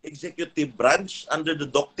executive branch under the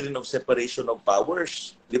doctrine of separation of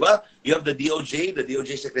powers. Di ba? You have the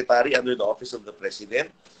DOJ Secretary under the Office of the President.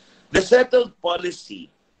 The settled policy,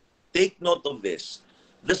 take note of this,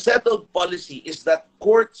 the settled policy is that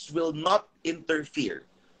courts will not interfere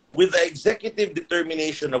with the executive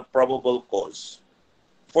determination of probable cause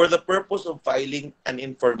for the purpose of filing an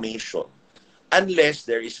information unless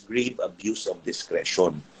there is grave abuse of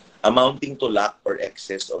discretion amounting to lack or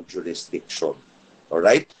excess of jurisdiction. All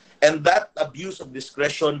right? And that abuse of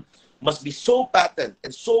discretion must be so patent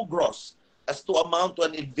and so gross as to amount to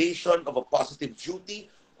an invasion of a positive duty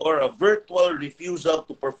or a virtual refusal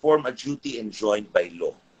to perform a duty enjoined by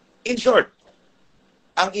law. In short,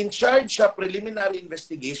 ang in charge sa preliminary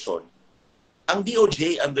investigation, ang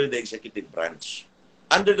DOJ under the executive branch,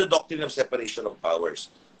 under the doctrine of separation of powers.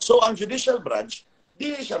 So ang judicial branch,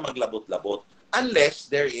 di siya maglabot-labot unless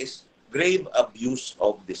there is grave abuse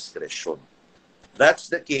of discretion. That's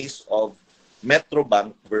the case of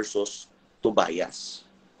Metrobank versus Tobias.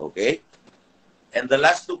 Okay? And the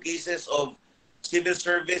last two cases of Civil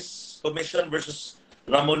Service Commission versus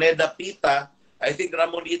Ramoneda Pita, I think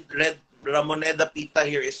Ramoneda Pita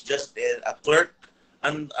here is just a clerk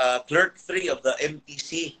and clerk 3 of the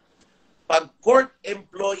MTC. Pag court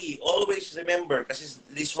employee, always remember, kasi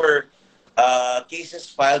these were cases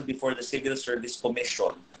filed before the Civil Service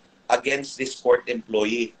Commission against this court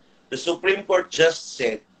employee. The Supreme Court just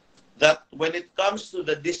said that when it comes to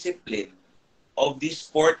the discipline of these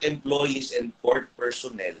court employees and court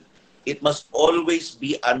personnel, it must always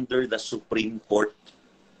be under the Supreme Court,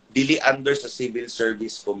 dili under sa Civil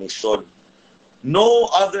Service Commission. No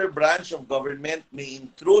other branch of government may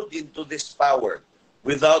intrude into this power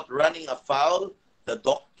without running afoul the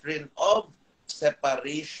doctrine of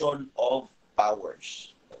separation of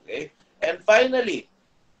powers. Okay? And finally,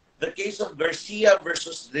 the case of Garcia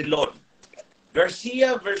versus Drilon.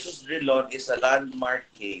 Garcia versus Drilon is a landmark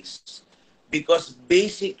case because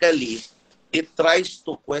basically it tries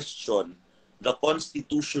to question the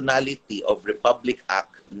constitutionality of Republic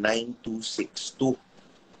Act 9262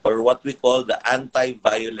 or what we call the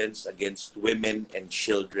Anti-Violence Against Women and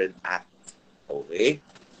Children Act. Okay?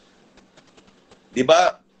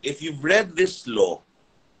 Diba, if you've read this law,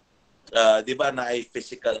 diba na ay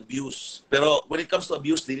physical abuse. Pero when it comes to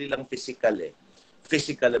abuse, hindi lang physical eh.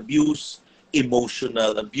 Physical abuse,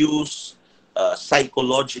 emotional abuse,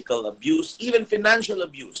 psychological abuse, even financial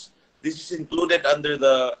abuse. This is included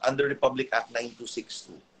under Republic Act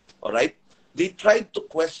 9262. All right? They tried to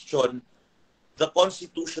question the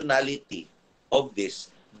constitutionality of this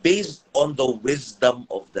based on the wisdom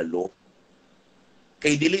of the law.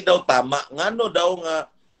 Kay dili daw tama, ngano daw nga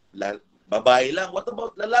babae lang, what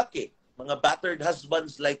about lalaki? Mga battered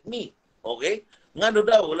husbands like me, okay? Ngano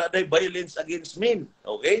daw, wala daw violence against men,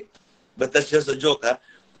 okay? But that's just a joke, ha?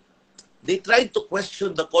 They tried to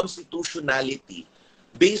question the constitutionality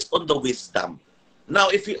based on the wisdom. Now,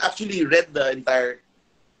 if you actually read the entire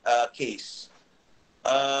case,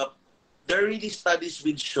 there are really studies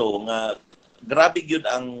which show nga grabe yun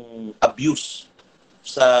ang abuse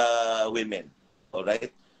sa women, all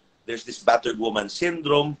right? There's this battered woman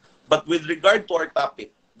syndrome. But with regard to our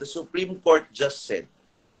topic, the Supreme Court just said,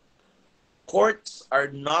 courts are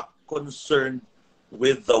not concerned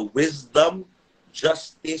with the wisdom,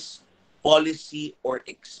 justice, policy, or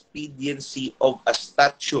expediency of a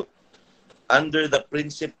statute under the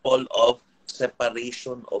principle of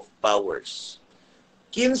separation of powers.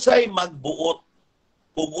 Kinsay magbuot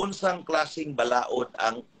kung unsang klaseng balaod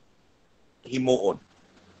ang himuon?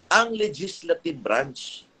 Ang legislative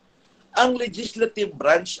branch. Ang legislative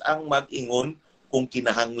branch ang mag-ingon kung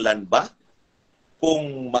kinahanglan ba,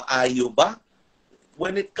 kung maayo ba.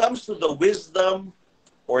 When it comes to the wisdom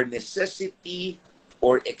or necessity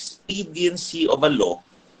or expediency of a law,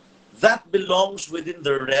 that belongs within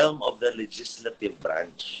the realm of the legislative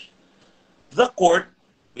branch. The court,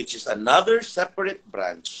 which is another separate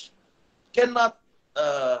branch, cannot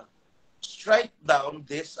strike down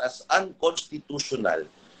this as unconstitutional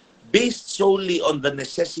based solely on the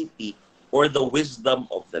necessity or the wisdom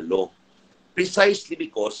of the law. Precisely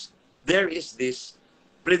because there is this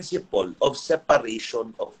principle of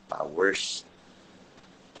separation of powers.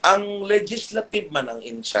 Ang legislative man ang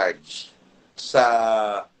in charge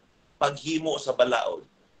sa paghimo sa balaod.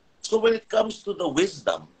 So when it comes to the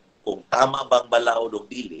wisdom, kung tama bang balaod o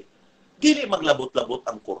dili maglabot-labot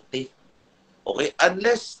ang korte. Okay?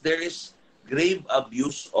 Unless there is grave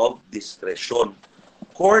abuse of discretion.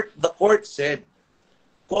 The court said,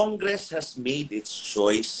 Congress has made its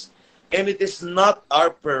choice and it is not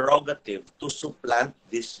our prerogative to supplant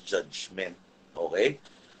this judgment. Okay?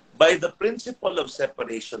 By the principle of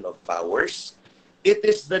separation of powers, It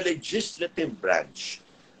is the legislative branch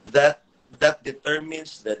that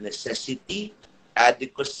determines the necessity,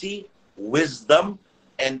 adequacy, wisdom,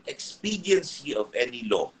 and expediency of any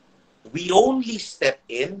law. We only step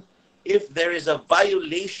in if there is a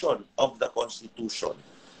violation of the Constitution.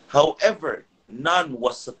 However, none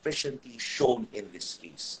was sufficiently shown in this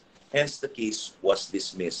case. Hence, the case was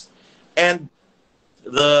dismissed. And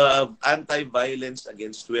the Anti-Violence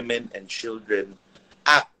Against Women and Children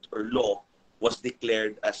Act or law was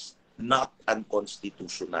declared as not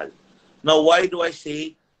unconstitutional. Now, why do I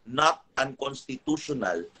say not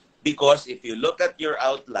unconstitutional? Because if you look at your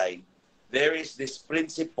outline, there is this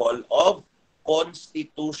principle of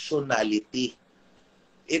constitutionality.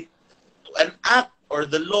 An act or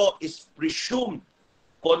the law is presumed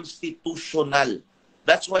constitutional.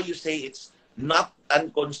 That's why you say it's not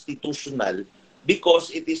unconstitutional,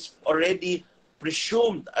 because it is already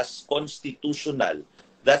presumed as constitutional.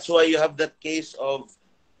 That's why you have that case of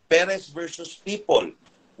Perez versus People,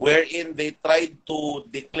 wherein they tried to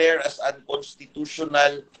declare as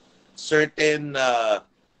unconstitutional certain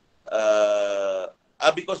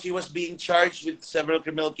because he was being charged with several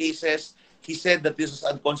criminal cases. He said that this was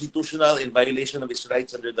unconstitutional in violation of his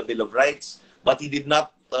rights under the Bill of Rights, but he did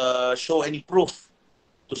not show any proof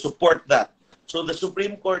to support that. So the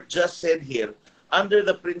Supreme Court just said here, under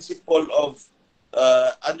the principle of,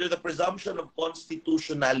 under the presumption of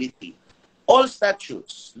constitutionality, all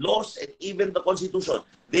statutes, laws, and even the Constitution,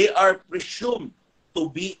 they are presumed to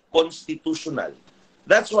be constitutional.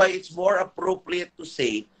 That's why it's more appropriate to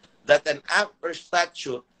say that an act or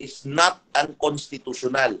statute is not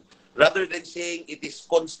unconstitutional, rather than saying it is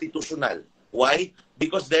constitutional. Why?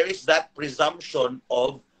 Because there is that presumption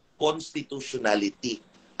of constitutionality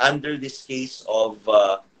under this case of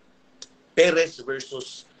Perez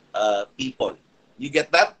versus People. You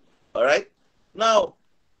get that? All right? Now,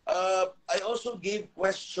 I also gave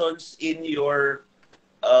questions in your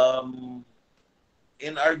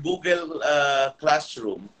in our Google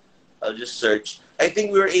Classroom. I'll just search. I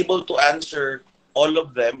think we were able to answer all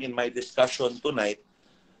of them in my discussion tonight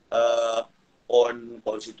on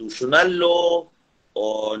constitutional law,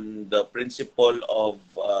 on the principle of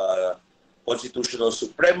constitutional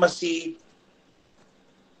supremacy.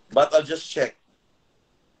 But I'll just check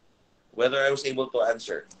whether I was able to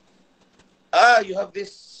answer. You have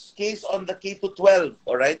this case on the K-12,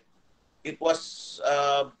 all right? It was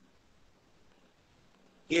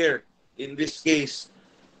here, in this case.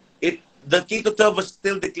 The K-12 was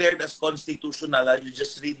still declared as constitutional. You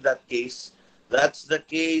just read that case. That's the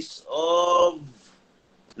case of,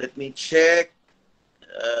 let me check,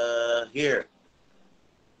 here.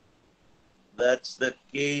 That's the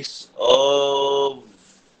case of,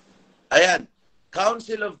 ayan,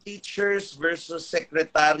 Council of Teachers versus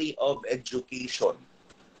Secretary of Education.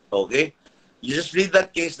 Okay? You just read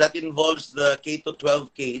that case. That involves the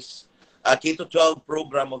K-12 case, K-12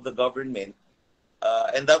 program of the government.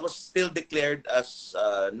 And that was still declared as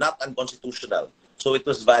not unconstitutional. So it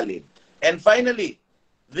was valid. And finally,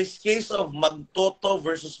 this case of Magtoto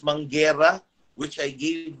versus Manguera, which I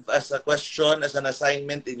gave as a question, as an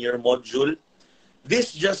assignment in your module,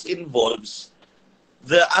 this just involves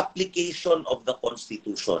the application of the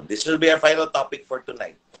Constitution. This will be our final topic for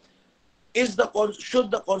tonight.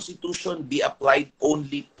 Should the Constitution be applied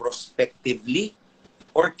only prospectively,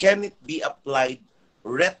 or can it be applied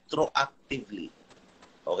retroactively?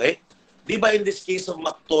 Okay? Diba in this case of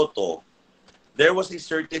Magtoto, there was a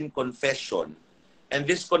certain confession, and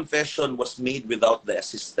this confession was made without the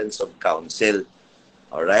assistance of counsel.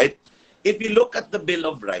 All right? If you look at the Bill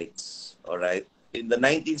of Rights, all right, in the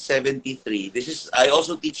 1973, I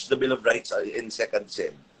also teach the Bill of Rights in second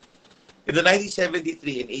sem. In the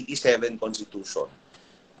 1973 and 87 Constitution,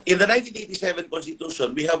 in the 1987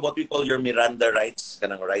 Constitution, we have what we call your Miranda rights,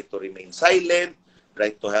 kanang right to remain silent,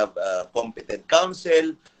 right to have competent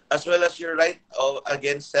counsel, as well as your right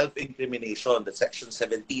against self-incrimination. That's Section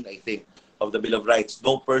 17, I think, of the Bill of Rights.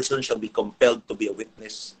 No person shall be compelled to be a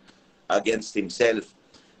witness against himself.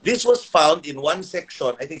 This was found in one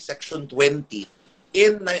section, I think Section 20,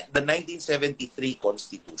 in the 1973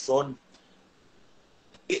 Constitution.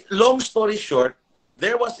 Long story short,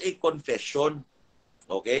 there was a confession,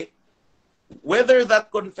 okay? Whether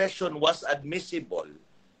that confession was admissible,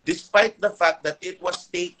 despite the fact that it was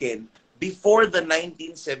taken before the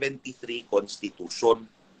 1973 Constitution.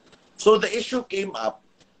 So the issue came up,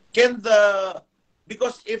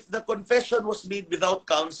 because if the confession was made without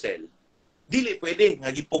counsel, dili pwede,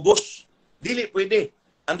 nagipugos, dili pwede,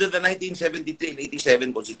 under the 1973 and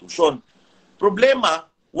 87 Constitution. Problema,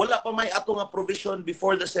 wala pa may ato nga provision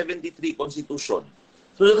before the 73 Constitution.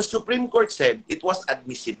 So the Supreme Court said it was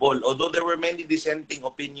admissible. Although there were many dissenting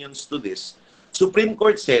opinions to this, Supreme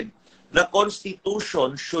Court said the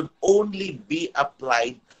Constitution should only be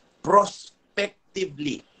applied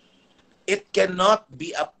prospectively. It cannot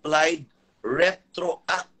be applied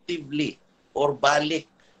retroactively or balik.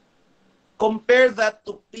 Compare that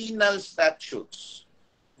to penal statutes.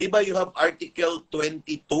 Diba you have Article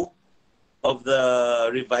 22 of the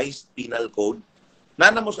revised penal code?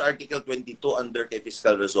 Nana mo sa Article 22 under kay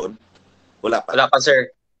fiscal rason? Wala pa. Wala pa, sir.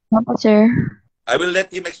 Opo, sir. I will let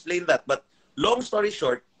him explain that. But long story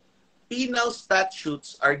short, penal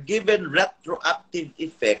statutes are given retroactive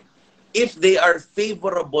effect if they are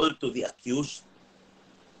favorable to the accused.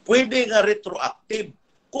 Pwede nga retroactive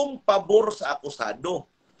kung pabor sa akusado.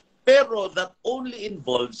 Pero that only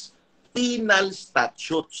involves penal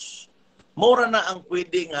statutes. Mora na ang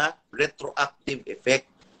pwede nga retroactive effect.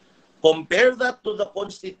 Compare that to the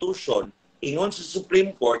Constitution, ingon sa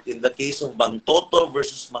Supreme Court in the case of Bangtoto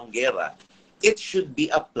versus Manguera, it should be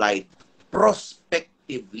applied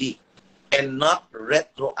prospectively and not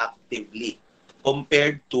retroactively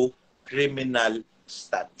compared to criminal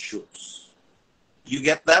statutes. You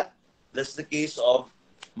get that? That's the case of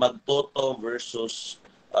Magtoto versus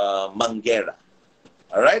Manguera.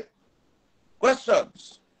 All right?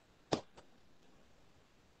 Questions?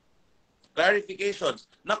 Clarifications.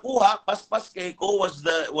 Nakuha, paspas kay ko, was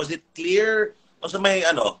it clear? O sa may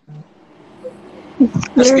ano?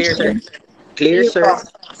 Clear, sir. Clear, sir.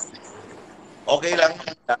 Okay lang.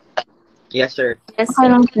 Yes, sir. Yes, Okay sir.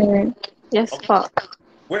 lang, sir. Yes po.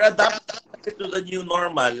 We're adapted to the new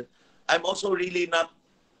normal. I'm also really not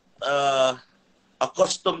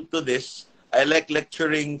accustomed to this. I like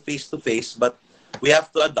lecturing face-to-face, but we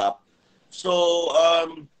have to adapt. So,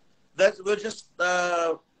 we'll just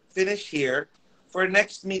finish here. For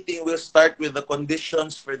next meeting, we'll start with the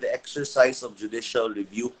conditions for the exercise of judicial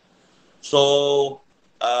review. So,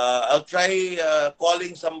 I'll try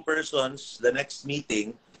calling some persons the next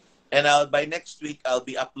meeting, and by next week, I'll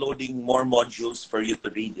be uploading more modules for you to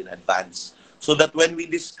read in advance so that when we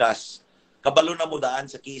discuss, kabalo na mo daan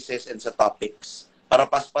sa cases and sa topics para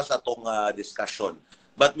paspas atong discussion.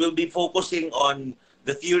 But we'll be focusing on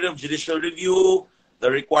the theory of judicial review,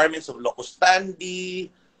 the requirements of locus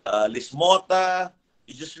standi, Lismota.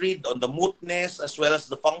 You just read on the mootness as well as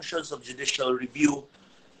the functions of judicial review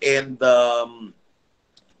and the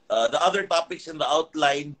other topics in the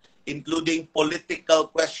outline, including political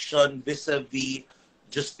question vis-a-vis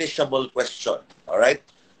justiciable question. All right?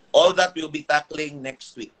 All that we'll be tackling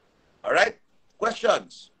next week. All right?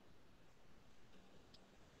 Questions?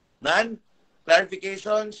 None?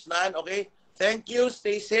 Clarifications? None? Okay. Thank you.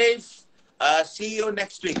 Stay safe. See you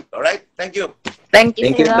next week. All right? Thank you. Thank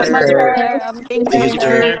you, Thank you, sir. Salamat, sir. sir. Thank Thank you, you,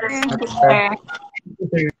 sir.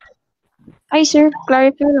 sir. Ay, sir.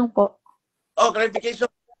 Clarify lang po. Oh,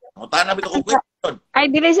 clarification. Punta na ko question.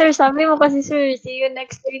 Ay, dili, sir. Sabi mo kasi, sir, see you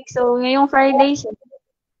next week. So, ngayong Friday, sir.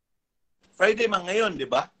 Friday man ngayon, di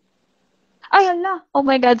ba? Ay, hala. Oh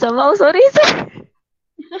my God, Sama. Oh, sorry, sir.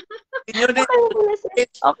 Inyo din. Okay na pala, sir.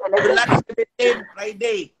 Okay na, sir. July 17,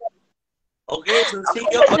 Friday. Okay? So, see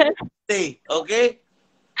you on Tuesday. Okay?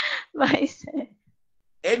 Bye, sir.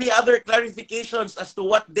 Any other clarifications as to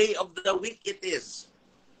what day of the week it is?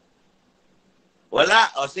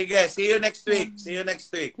 Wala. O, sige. See you next week. See you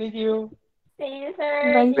next week. Thank you. See you, sir.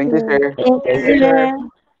 Thank you, sir. Thank you, sir.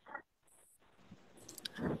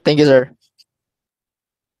 Thank you, sir.